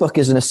Facebook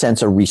is in a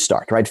sense a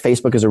restart, right?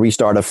 Facebook is a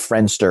restart of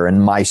Friendster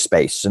and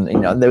MySpace.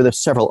 And,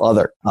 there's several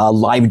other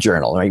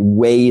LiveJournal, right?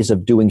 Ways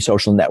of doing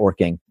social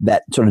networking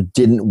that sort of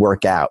didn't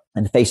work out.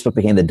 And Facebook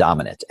became the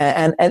dominant.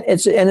 And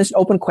it's an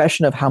open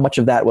question of how much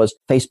of that was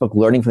Facebook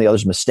learning from the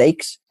other's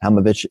mistakes, how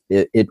much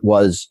it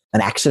was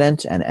an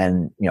accident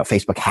and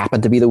Facebook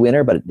happened to be the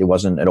winner, but it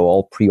wasn't at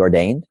all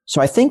preordained.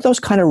 So I think those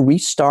kind of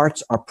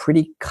restarts are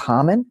pretty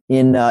common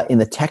in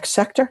the tech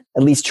sector,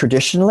 at least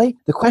traditionally.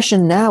 The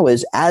question now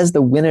is, as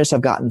the winners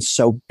have gotten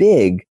so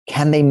big,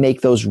 can they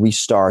make those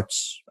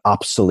restarts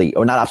obsolete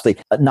or not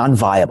obsolete,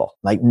 non-viable,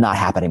 like not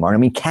happen anymore?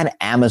 Can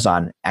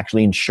Amazon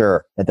actually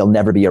ensure that there'll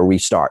never be a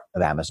restart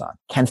of Amazon?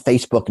 Can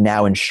Facebook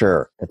now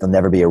ensure that there'll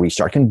never be a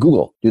restart? Can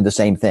Google do the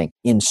same thing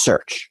in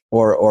search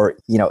or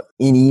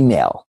in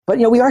email? But,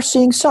 we are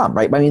seeing some,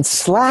 right?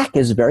 Slack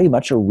is very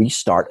much a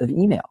restart of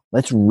email.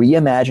 Let's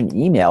reimagine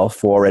email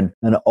for an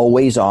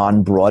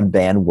always-on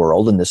broadband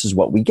world, and this is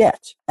what we get.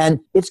 And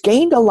it's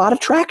gained a lot of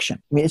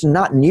traction. It's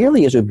not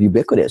nearly as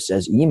ubiquitous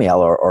as email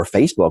or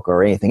Facebook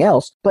or anything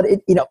else, but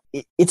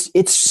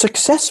it's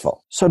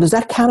successful. So does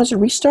that count as a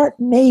restart?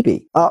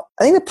 Maybe. I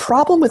think the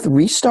problem with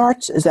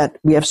restarts is that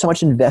we have so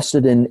much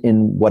invested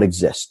in what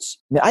exists.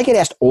 I get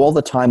asked all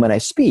the time when I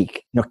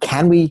speak,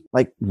 can we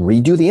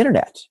redo the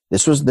internet?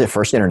 This was the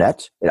first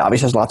internet. It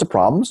obviously has lots of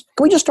problems.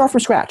 Can we just start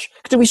from scratch?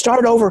 Because if we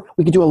started over,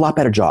 we could do a lot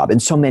better job in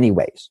so many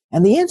ways.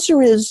 And the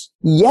answer is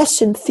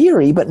yes in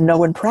theory, but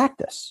no in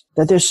practice.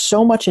 That there's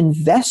so much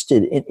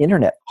invested in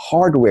internet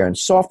hardware and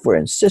software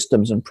and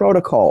systems and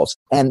protocols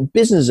and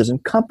businesses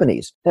and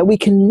companies that we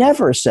can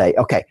never say,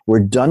 okay,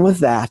 we're done with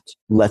that.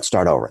 Let's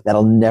start over.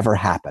 That'll never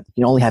happen.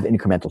 You can only have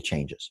incremental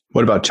changes.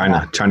 What about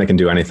China? China can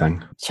do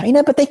anything.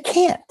 China, but they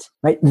can't,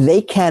 right?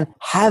 They can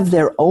have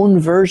their own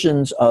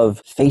versions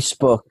of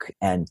Facebook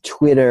and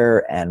Twitter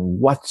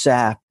and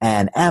WhatsApp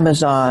and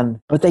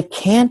Amazon, but they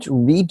can't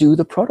redo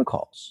the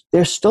protocols.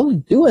 They're still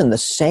doing the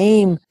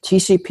same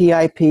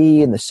TCP/IP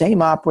and the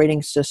same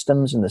operating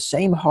systems and the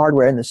same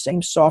hardware and the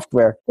same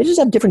software. They just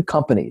have different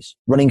companies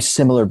running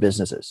similar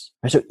businesses.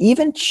 So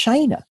even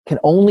China can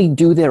only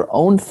do their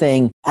own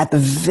thing at the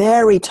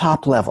very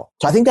top level.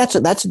 So I think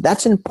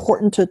that's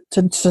important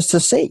to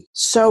see.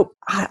 So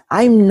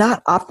I'm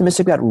not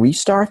optimistic about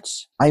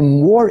restarts.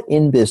 I'm more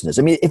in business.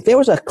 I mean, if there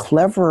was a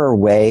cleverer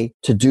way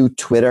to do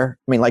Twitter,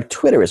 I mean, like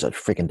Twitter is a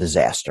freaking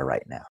disaster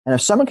right now. And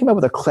if someone came up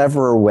with a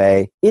cleverer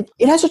way, it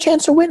has a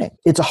chance of winning.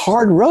 It's a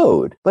hard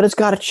road, but it's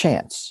got a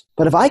chance.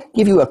 But if I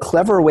give you a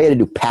clever way to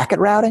do packet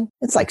routing,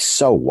 it's like,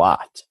 so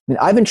what? I mean,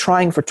 I've been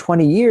trying for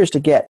 20 years to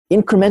get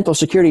incremental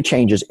security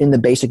changes in the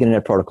basic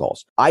internet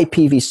protocols,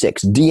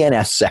 IPv6,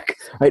 DNSSEC,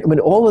 right? I mean,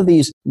 all of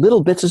these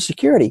little bits of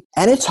security.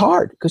 And it's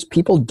hard because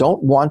people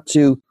don't want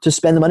to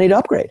spend the money to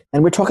upgrade.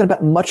 And we're talking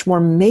about much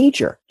more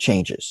major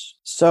changes.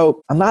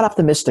 So I'm not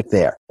optimistic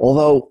there,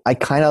 although I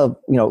kind of,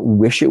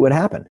 wish it would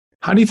happen.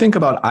 How do you think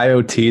about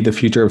IoT, the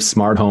future of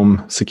smart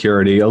home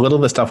security? A little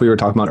of the stuff we were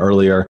talking about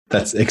earlier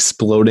that's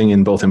exploding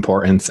in both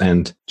importance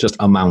and just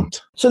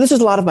amount. So this is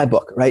a lot of my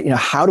book, right?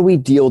 How do we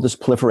deal with this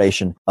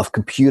proliferation of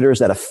computers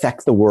that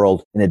affect the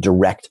world in a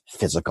direct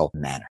physical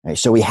manner? Right?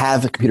 So we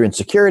have computer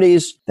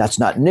insecurities. That's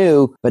not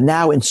new. But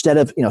now instead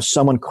of,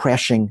 someone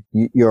crashing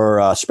your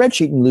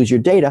spreadsheet and you lose your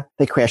data,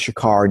 they crash your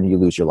car and you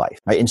lose your life,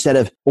 right?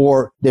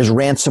 Or there's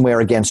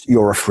ransomware against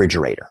your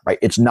refrigerator, right?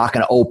 It's not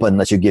going to open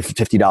unless you give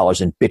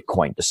 $50 in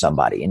Bitcoin to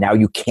somebody. And now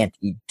you can't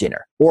eat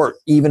dinner. Or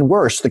even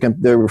worse,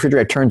 the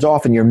refrigerator turns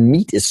off and your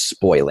meat is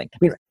spoiling. I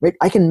mean, right,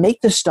 I can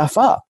make this stuff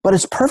up, but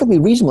it's perfectly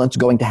reasonable it's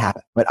going to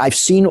happen. But I've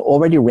seen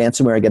already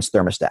ransomware against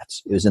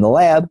thermostats. It was in the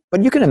lab,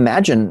 but you can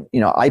imagine,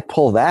 I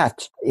pull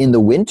that in the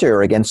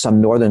winter against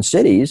some northern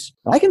cities,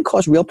 I can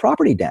cause real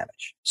property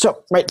damage.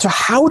 So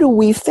how do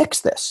we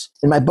fix this?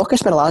 In my book, I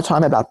spent a lot of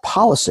time about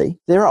policy.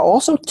 There are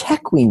also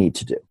tech we need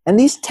to do. And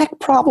these tech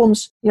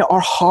problems, are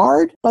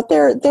hard, but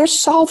they're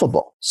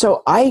solvable.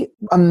 So I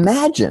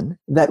imagine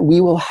that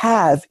we will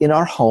have in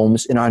our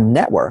homes, in our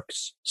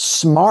networks,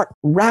 smart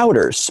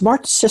routers,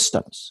 smart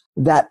systems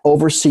that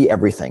oversee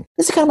everything.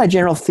 This is kind of my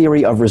general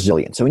theory of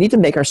resilience. So we need to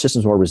make our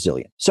systems more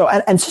resilient.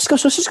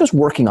 Cisco's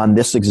working on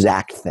this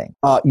exact thing.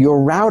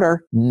 Your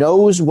router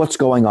knows what's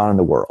going on in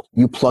the world.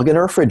 You plug in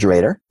a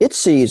refrigerator. It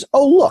sees,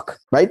 oh, look,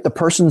 right? The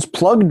person's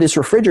plugged this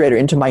refrigerator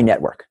into my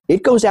network.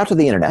 It goes out to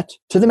the internet,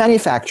 to the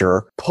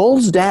manufacturer,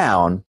 pulls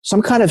down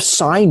some kind of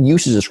signed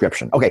usage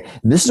description. Okay,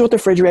 this is what the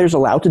refrigerator is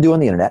allowed to do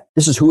on the internet.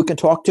 This is who it can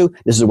talk to.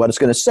 This is what it's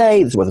going to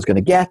say. This is what it's going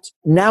to get.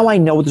 Now I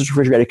know what this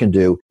refrigerator can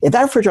do. If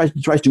that refrigerator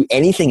tries to do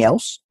anything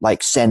else,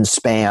 like send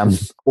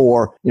spam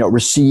or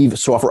receive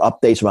software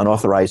updates from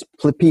unauthorized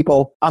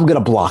people, I'm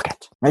going to block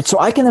it. Right? So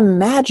I can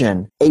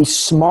imagine a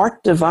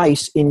smart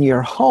device in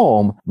your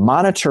home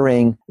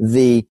monitoring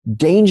the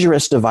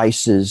dangerous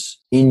devices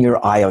in your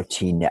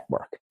IoT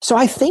network. So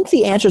I think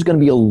the answer is going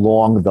to be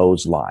along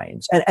those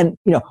lines. And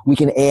we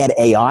can add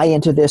AI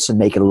into this and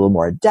make it a little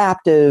more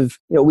adaptive.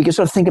 We can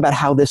sort of think about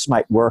how this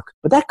might work.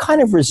 But that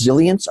kind of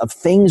resilience of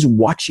things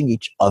watching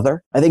each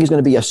other, I think is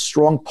going to be a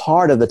strong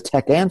part of the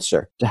tech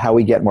answer to how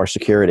we get more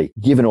security,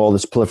 given all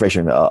this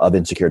proliferation of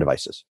insecure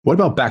devices. What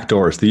about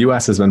backdoors? The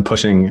U.S. has been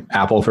pushing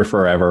Apple for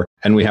forever.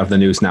 And we have the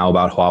news now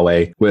about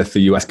Huawei with the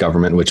U.S.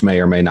 government, which may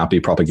or may not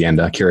be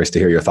propaganda. Curious to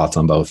hear your thoughts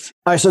on both.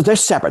 All right, so they're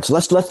separate. So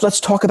let's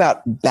talk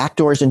about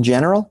backdoors in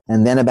general,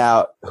 and then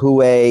about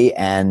Huawei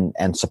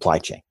and supply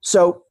chain.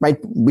 So,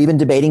 we've been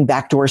debating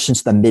backdoors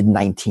since the mid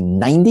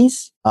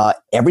 1990s.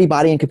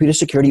 Everybody in computer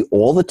security,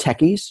 all the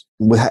techies,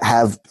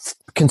 have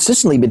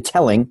consistently been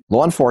telling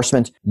law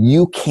enforcement,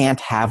 you can't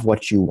have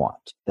what you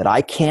want. That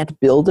I can't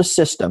build a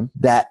system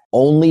that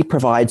only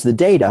provides the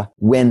data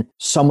when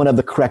someone of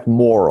the correct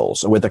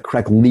morals or with the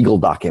correct legal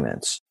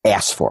documents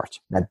asks for it.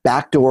 That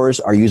backdoors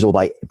are usable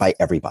by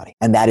everybody.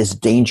 And that is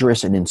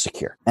dangerous and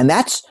insecure. And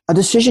that's a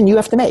decision you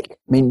have to make.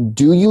 I mean,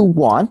 do you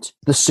want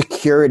the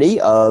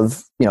security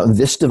of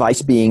this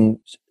device being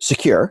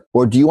secure,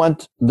 or do you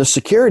want the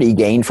security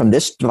gained from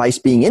this device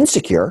being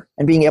insecure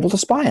and being able to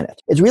spy on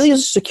it? It really is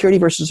a security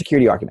versus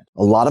security argument.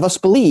 A lot of us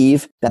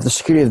believe that the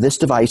security of this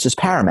device is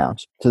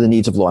paramount to the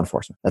needs of law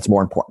enforcement. That's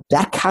more important.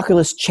 That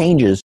calculus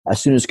changes as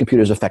soon as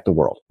computers affect the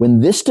world. When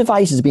this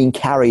device is being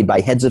carried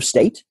by heads of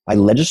state, by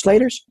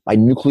legislators, by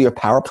nuclear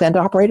power plant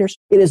operators,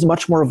 it is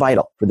much more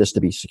vital for this to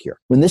be secure.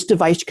 When this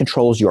device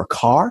controls your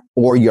car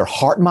or your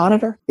heart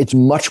monitor, it's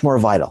much more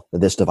vital for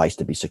this device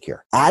to be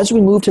secure. As we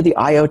move to the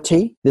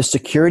IoT, this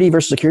security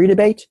versus security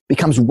debate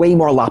becomes way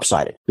more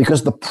lopsided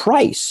because the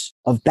price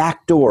of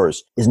backdoors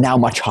is now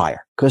much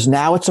higher because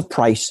now it's a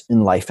price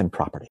in life and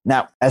property.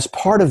 Now, as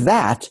part of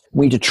that,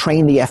 we need to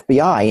train the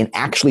FBI in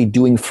actually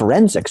doing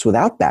forensics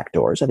without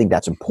backdoors. I think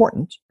that's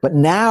important. But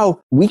now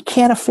we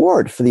can't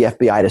afford for the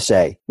FBI to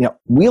say,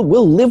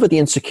 we'll live with the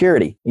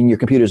insecurity in your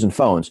computers and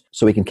phones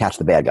so we can catch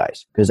the bad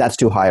guys, because that's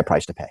too high a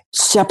price to pay.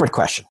 Separate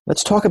question.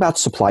 Let's talk about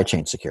supply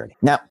chain security.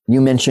 Now,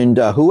 you mentioned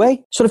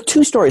Huawei. Sort of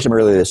two stories from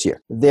earlier this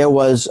year. There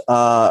was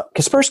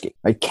Kaspersky,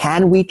 right?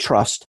 Can we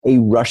trust a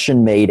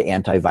Russian-made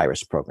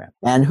antivirus program?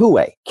 And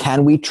Huawei,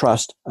 can we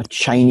trust a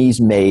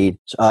Chinese-made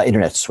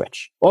internet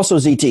switch? Also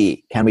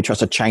ZTE, can we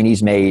trust a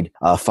Chinese-made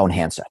phone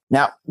handset?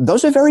 Now,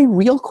 those are very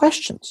real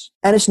questions.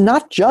 And it's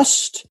not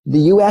just the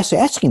U.S.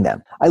 asking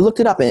them. I looked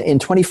it up. In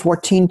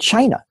 2014,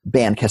 China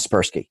banned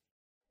Kaspersky.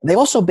 They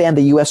also banned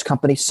the U.S.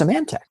 company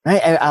Symantec.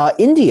 Right?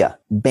 India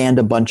banned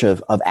a bunch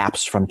of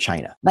apps from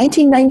China.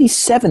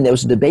 1997, there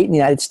was a debate in the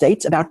United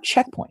States about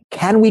Checkpoint.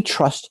 Can we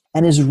trust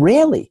an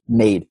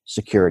Israeli-made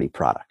security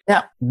product?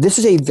 Now, this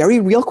is a very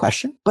real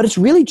question, but it's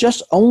really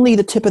just only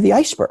the tip of the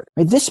iceberg.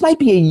 Right? This might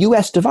be a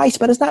U.S. device,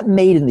 but it's not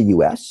made in the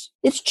U.S.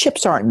 Its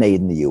chips aren't made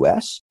in the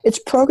U.S. Its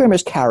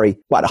programmers carry,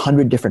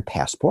 100 different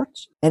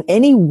passports? And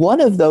any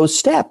one of those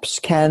steps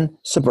can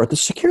subvert the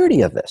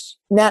security of this.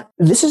 Now,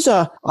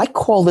 I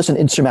call this an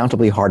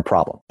insurmountably hard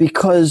problem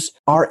because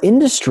our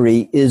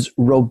industry is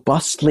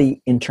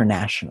robustly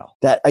international.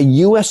 That a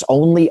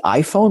US-only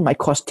iPhone might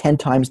cost 10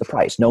 times the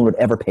price. No one would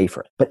ever pay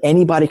for it. But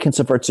anybody can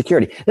subvert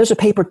security. There's a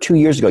paper 2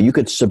 years ago. You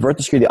could subvert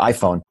the security of the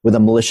iPhone with a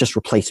malicious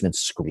replacement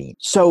screen.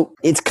 So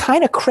it's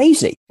kind of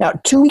crazy. Now,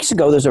 2 weeks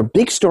ago, there's a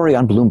big story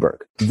on Bloomberg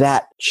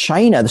that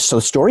China, so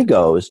the story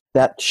goes,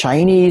 that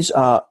Chinese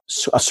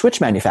a switch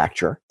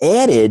manufacturer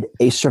added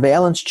a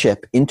surveillance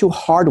chip into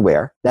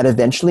hardware that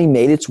eventually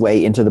made its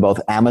way into both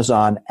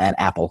Amazon and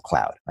Apple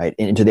cloud, right?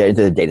 Into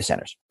the data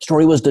centers.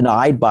 Story was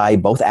denied by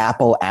both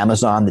Apple,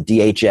 Amazon, the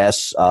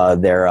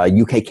DHS, their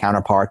UK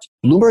counterparts.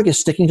 Bloomberg is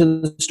sticking to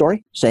the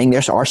story, saying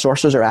our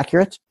sources are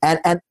accurate.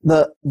 And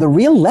the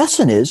real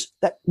lesson is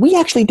that we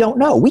actually don't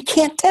know. We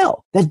can't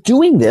tell that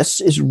doing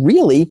this is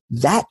really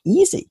that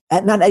easy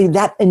and not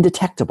that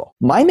indetectable.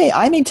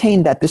 I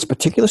maintain that this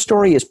particular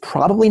story is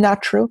probably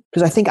not true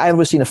because I think I would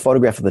have seen a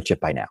photograph of the chip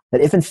by now.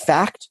 That if in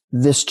fact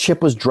this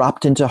chip was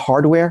dropped into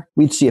hardware,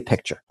 we'd see a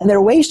picture. And there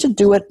are ways to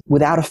do it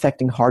without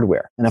affecting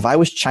hardware. And if I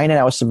was China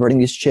and I was subverting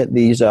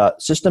these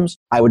systems,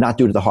 I would not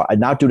do it I'd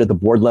not do it at the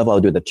board level. I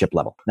would do it at the chip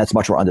level. That's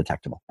much more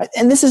undetectable.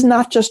 And this is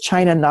not just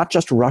China, not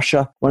just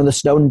Russia. One of the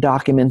Snowden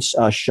documents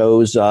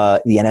shows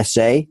the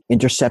NSA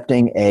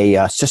intercepting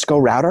a Cisco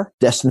router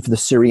destined for the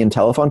Syrian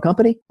telephone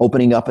company,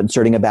 opening up,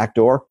 inserting a back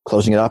door,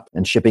 closing it up,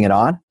 and shipping it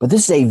on. But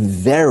this is a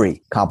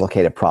very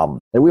complicated problem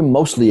that we're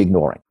mostly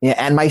ignoring.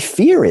 And my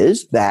fear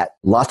is that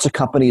lots of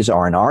companies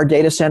are in our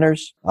data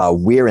centers,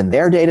 we're in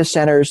their data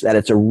centers, that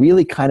it's a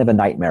really kind of a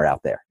nightmare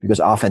out there because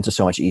offense is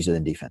so much easier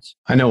than defense.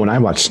 I know when I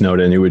watched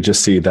Snowden, you would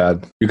just see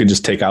that you could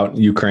just take out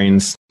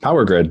Ukraine's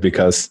power grid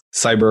because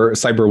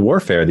cyber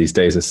warfare these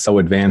days is so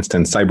advanced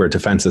and cyber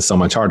defense is so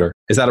much harder.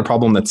 Is that a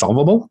problem that's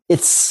solvable?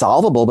 It's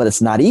solvable, but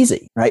it's not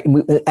easy, right?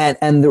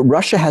 And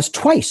Russia has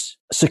twice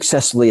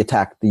successfully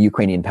attacked the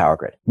Ukrainian power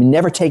grid. I mean,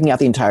 never taking out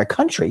the entire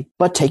country,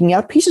 but taking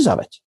out pieces of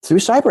it through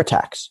cyber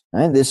attacks.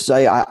 And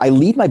I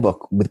lead my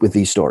book with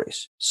these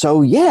stories.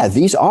 So yeah,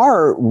 these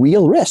are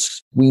real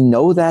risks. We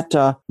know that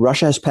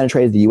Russia has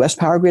penetrated the U.S.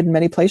 power grid in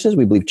many places.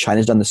 We believe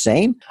China's done the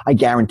same. I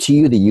guarantee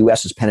you the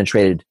U.S. has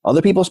penetrated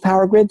other people's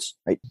power grids,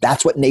 right?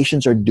 That's what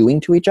nations are doing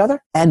to each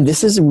other. And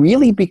this is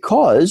really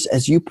because,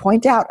 as you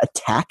point out,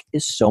 attack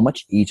is so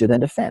much easier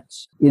than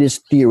defense. It is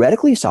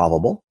theoretically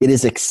solvable. It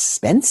is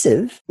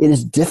expensive. It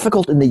is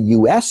difficult in the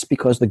U.S.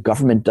 because the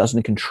government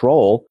doesn't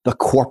control the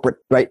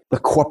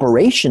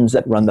corporations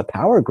that run the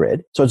power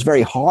grid. So it's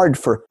very hard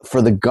for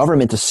the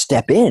government to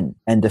step in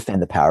and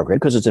defend the power grid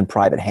because it's in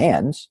private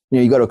hands.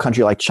 You go to a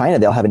country like China,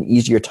 they'll have an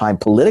easier time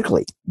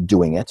politically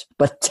doing it.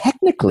 But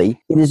technically,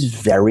 it is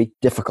very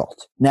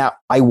difficult. Now,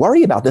 I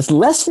worry about this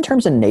less in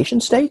terms of nation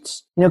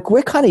states.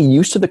 We're kind of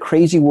used to the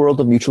crazy world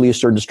of mutually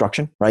assured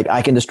destruction, right?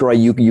 I can destroy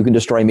you, you can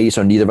destroy me,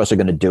 so neither of us are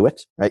going to do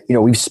it, right?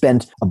 We've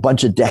spent a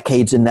bunch of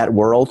decades in that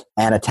world,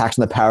 and attacks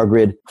on the power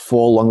grid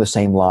fall along the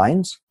same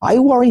lines. I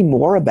worry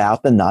more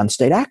about the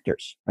non-state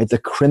actors, right? The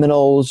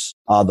criminals,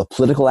 the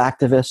political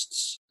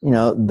activists,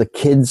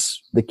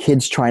 the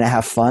kids trying to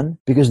have fun,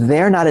 because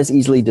they're not as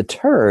easily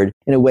deterred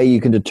in a way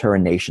you can deter a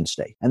nation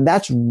state. And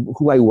that's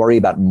who I worry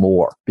about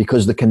more,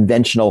 because the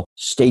conventional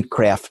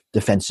statecraft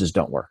defenses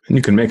don't work. And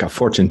you can make a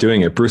fortune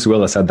doing it. Bruce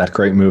Willis had that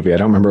great movie. I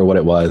don't remember what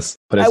it was,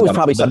 but it was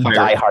probably some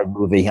Die Hard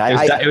movie.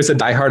 It was a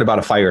Die Hard about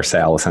a fire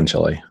sale,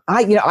 essentially.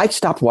 I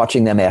stopped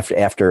watching them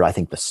after I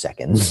think the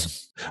second.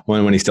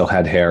 When he still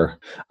had hair.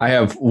 I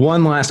have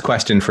one last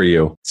question for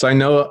you. So I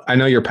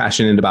know you're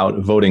passionate about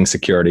voting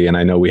security, and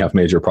I know we have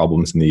major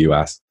problems in the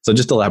US. So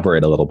just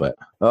elaborate a little bit.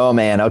 Oh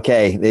man,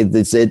 okay.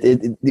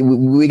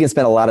 We can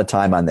spend a lot of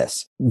time on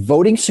this.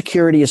 Voting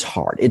security is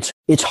hard.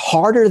 It's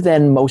harder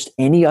than most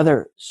any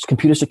other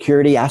computer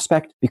security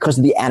aspect because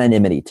of the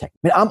anonymity tech.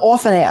 I mean, I'm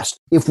often asked,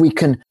 if we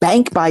can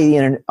bank by the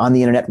internet, on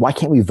the internet, why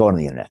can't we vote on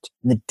the internet?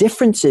 And the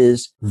difference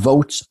is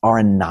votes are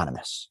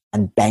anonymous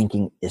and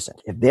banking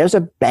isn't. If there's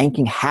a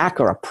banking hack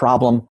or a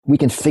problem, we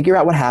can figure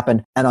out what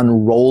happened and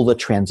unroll the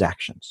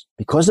transactions.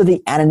 Because of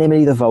the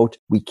anonymity of the vote,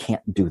 we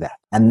can't do that.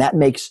 And that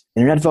makes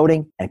internet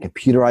voting and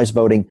computerized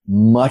voting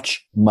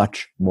much,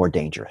 much more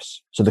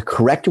dangerous. So the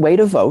correct way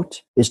to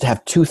vote is to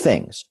have two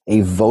things: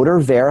 a voter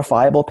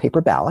verifiable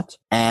paper ballot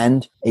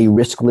and a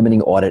risk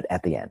limiting audit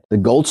at the end. The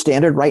gold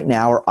standard right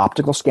now are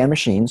optical scan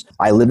machines.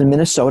 I live in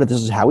Minnesota.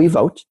 This is how we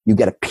vote. You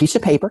get a piece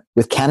of paper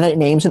with candidate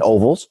names and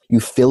ovals. You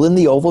fill in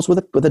the ovals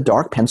with a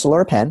dark pencil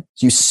or a pen.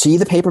 So you see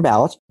the paper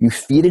ballot. You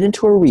feed it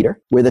into a reader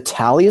where the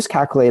tally is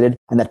calculated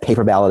and that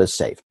paper ballot is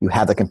saved. You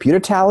have the computer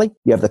tally.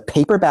 You have the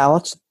paper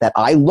ballots that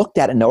I looked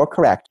at and know are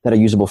correct that are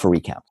usable for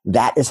recount.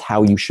 That is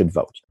how you should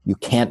vote. You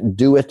can't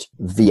do it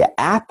via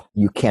app.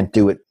 You can't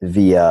do it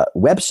via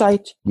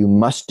website. You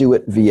must do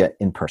it via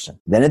in person.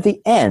 Then at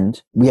the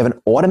end, we have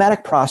an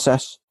automatic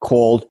process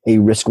called a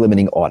risk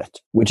limiting audit,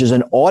 which is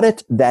an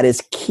audit that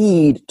is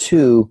keyed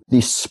to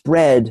the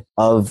spread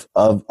of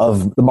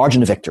the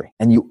margin of victory.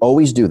 And you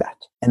always do that.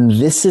 And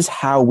this is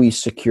how we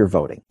secure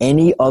voting.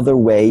 Any other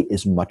way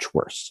is much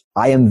worse.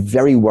 I am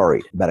very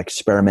worried about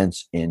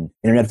experiments in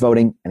internet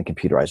voting and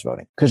computerized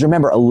voting. Because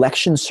remember,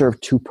 elections serve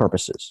two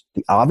purposes.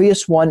 The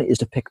obvious one is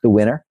to pick the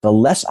winner. The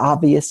less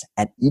obvious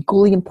and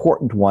equally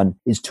important one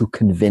is to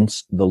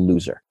convince the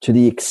loser. To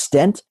the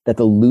extent that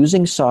the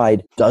losing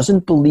side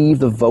doesn't believe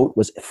the vote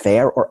was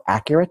fair or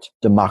accurate,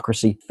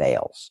 democracy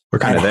fails. We're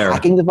kind of there.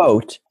 Hacking the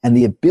vote and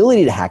the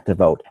ability to hack the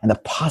vote and the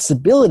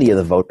possibility of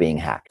the vote being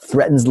hacked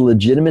threatens the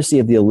legitimacy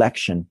of the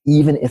election,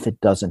 even if it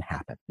doesn't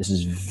happen. This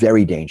is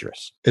very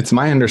dangerous. It's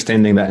my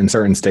understanding that in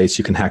certain states,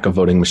 you can hack a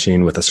voting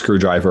machine with a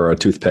screwdriver or a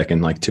toothpick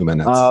in like 2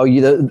 minutes.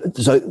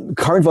 So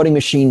current voting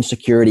machine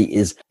security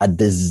is a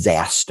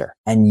disaster.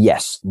 And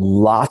yes,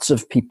 lots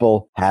of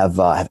people have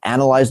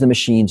analyzed the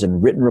machines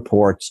and written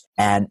reports,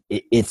 and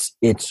it's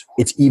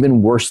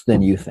even worse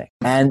than you think.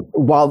 And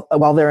while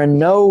there are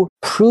no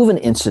proven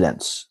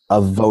incidents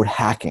of vote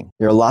hacking,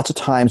 there are lots of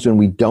times when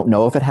we don't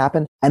know if it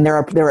happened, and there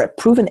are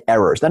proven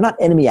errors. They're not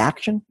enemy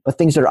action, but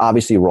things that are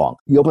obviously wrong.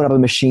 You open up a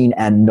machine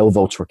and no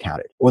votes were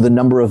counted, or the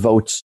number of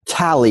votes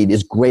tallied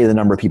is greater than the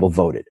number of people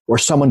voted, or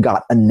someone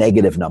got a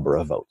negative number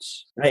of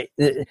votes. Right?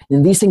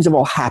 And these things have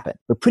all happened.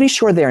 We're pretty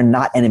sure they are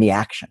not enemy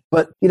action.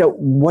 But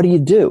what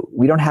do?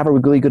 We don't have a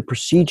really good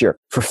procedure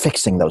for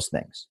fixing those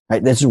things.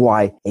 Right? This is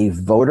why a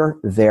voter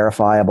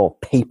verifiable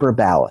paper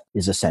ballot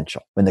is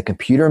essential. When the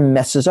computer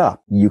messes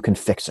up, you can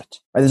fix it.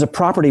 Right? There's a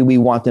property we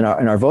want in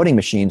our voting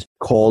machines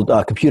called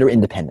computer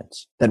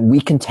independence, that we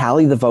can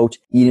tally the vote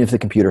even if the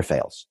computer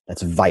fails.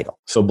 That's vital.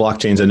 So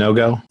blockchain's a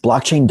no-go?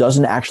 Blockchain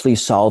doesn't actually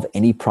solve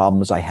any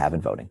problems I have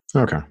in voting.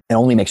 Okay. It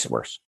only makes it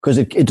worse because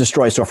it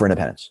destroys software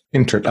independence.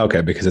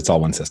 Okay, because it's all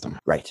one system.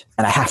 Right.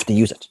 And I have to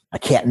use it. I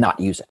can't not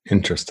use it.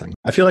 Interesting.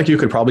 I feel like you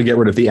could probably get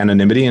rid of the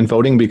anonymity in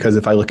voting, because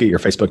if I look at your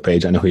Facebook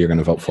page, I know who you're going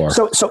to vote for.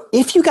 So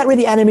if you got rid of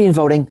the anonymity in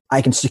voting,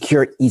 I can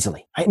secure it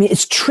easily. I mean,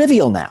 it's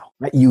trivial now.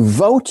 Right? You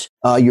vote,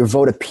 your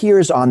vote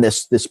appears on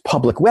this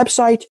public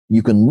website.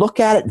 You can look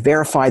at it,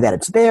 verify that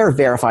it's there,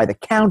 verify the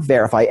count,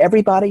 verify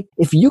everybody.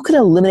 If you can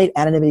eliminate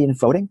anonymity in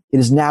voting, it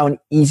is now an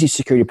easy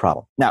security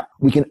problem. Now,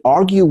 we can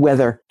argue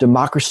whether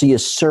democracy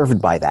is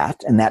served by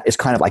that, and that is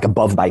kind of like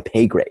above my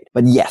pay grade.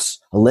 But yes,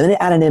 eliminate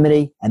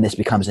anonymity, and this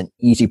becomes an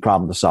easy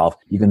problem to solve.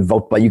 You can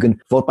vote by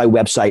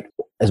website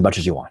as much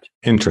as you want.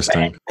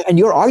 Interesting. And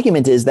your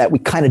argument is that we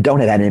kind of don't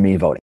have anonymity in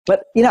voting.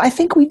 But, I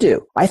think we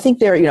do. I think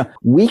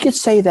we could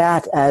say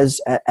that as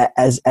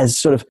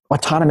sort of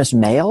autonomous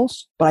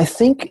males. But I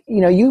think,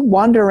 you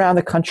wander around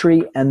the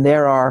country and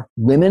there are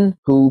women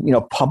who,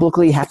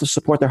 publicly have to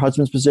support their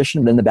husband's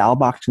position, but in the ballot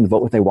box can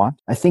vote what they want.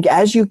 I think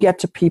as you get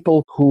to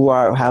people who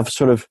have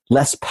sort of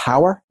less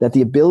power, that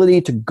the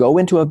ability to go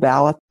into a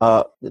ballot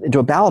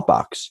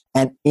box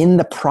and in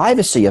the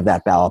privacy of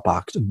that ballot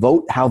box,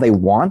 vote how they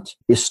want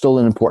is still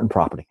an important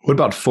property. What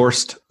about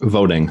forced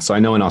voting? So I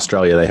know in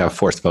Australia they have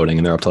forced voting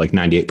and they're up to like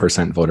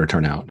 98% voter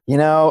turnout.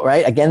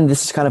 Right? Again,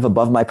 this is kind of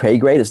above my pay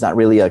grade. It's not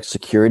really a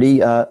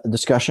security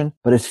discussion,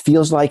 but it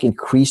feels like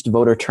increased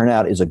voter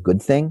turnout is a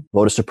good thing.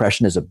 Voter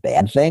suppression is a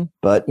bad thing.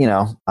 But,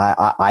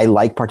 I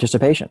like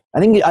participation. I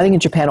think in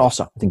Japan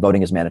also, I think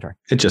voting is mandatory.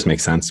 It just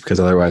makes sense because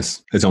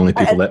otherwise it's only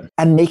people that...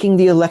 And making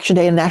the election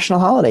day a national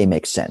holiday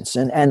makes sense.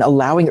 And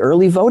allowing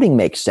early voting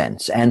makes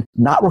sense. And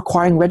not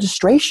requiring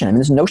registration. I mean,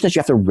 this notion that you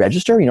have to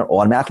register,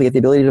 automatically get the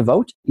ability to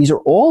vote. These are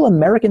all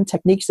American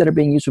techniques that are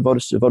being used for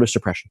voter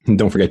suppression. And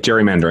don't forget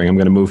gerrymandering. I'm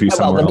going to move you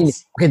somewhere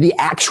else. The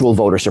actual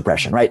voter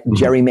suppression, right?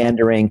 Mm-hmm.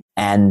 Gerrymandering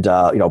and,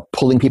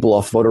 pulling people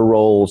off voter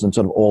rolls and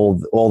sort of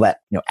all that,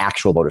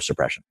 actual voter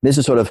suppression. This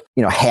is sort of,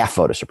 half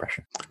voter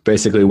suppression.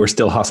 Basically, we're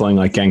still hustling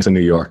like gangs in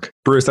New York.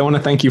 Bruce, I want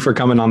to thank you for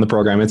coming on the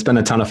program. It's been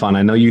a ton of fun.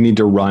 I know you need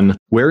to run.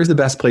 Where is the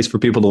best place for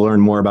people to learn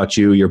more about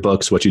you, your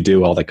books, what you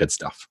do, all that good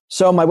stuff?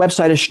 So my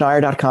website is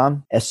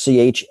Schneier.com,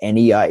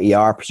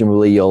 Schnier.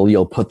 Presumably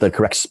you'll put the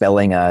correct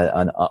spelling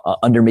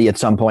under me at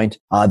some point.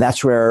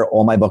 That's where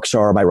all my books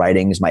are, my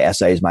writings, my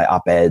essays, my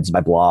op-eds,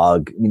 my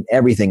blog. I mean,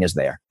 everything is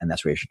there, and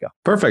that's where you should go.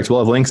 Perfect. We'll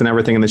have links and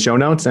everything in the show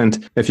notes.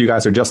 And if you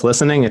guys are just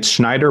listening, it's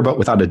Schneider, but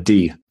without a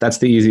D. That's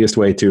the easiest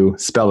way to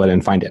spell it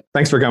and find it.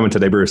 Thanks for coming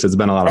today, Bruce. It's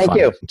been a lot of fun.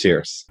 Thank you.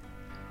 Cheers.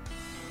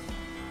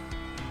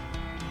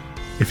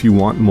 If you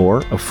want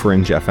more of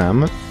Fringe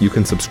FM, you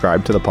can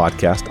subscribe to the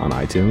podcast on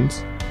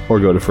iTunes or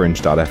go to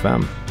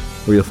fringe.fm,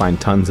 where you'll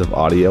find tons of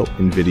audio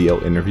and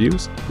video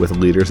interviews with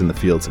leaders in the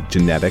fields of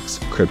genetics,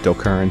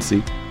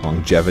 cryptocurrency,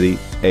 longevity,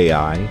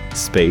 AI,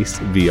 space,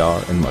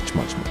 VR, and much,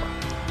 much more.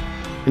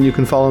 And you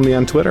can follow me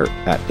on Twitter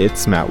at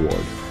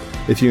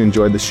 @It'sMattWard. If you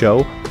enjoyed the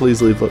show,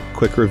 please leave a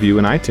quick review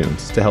in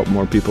iTunes to help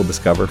more people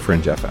discover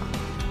Fringe FM.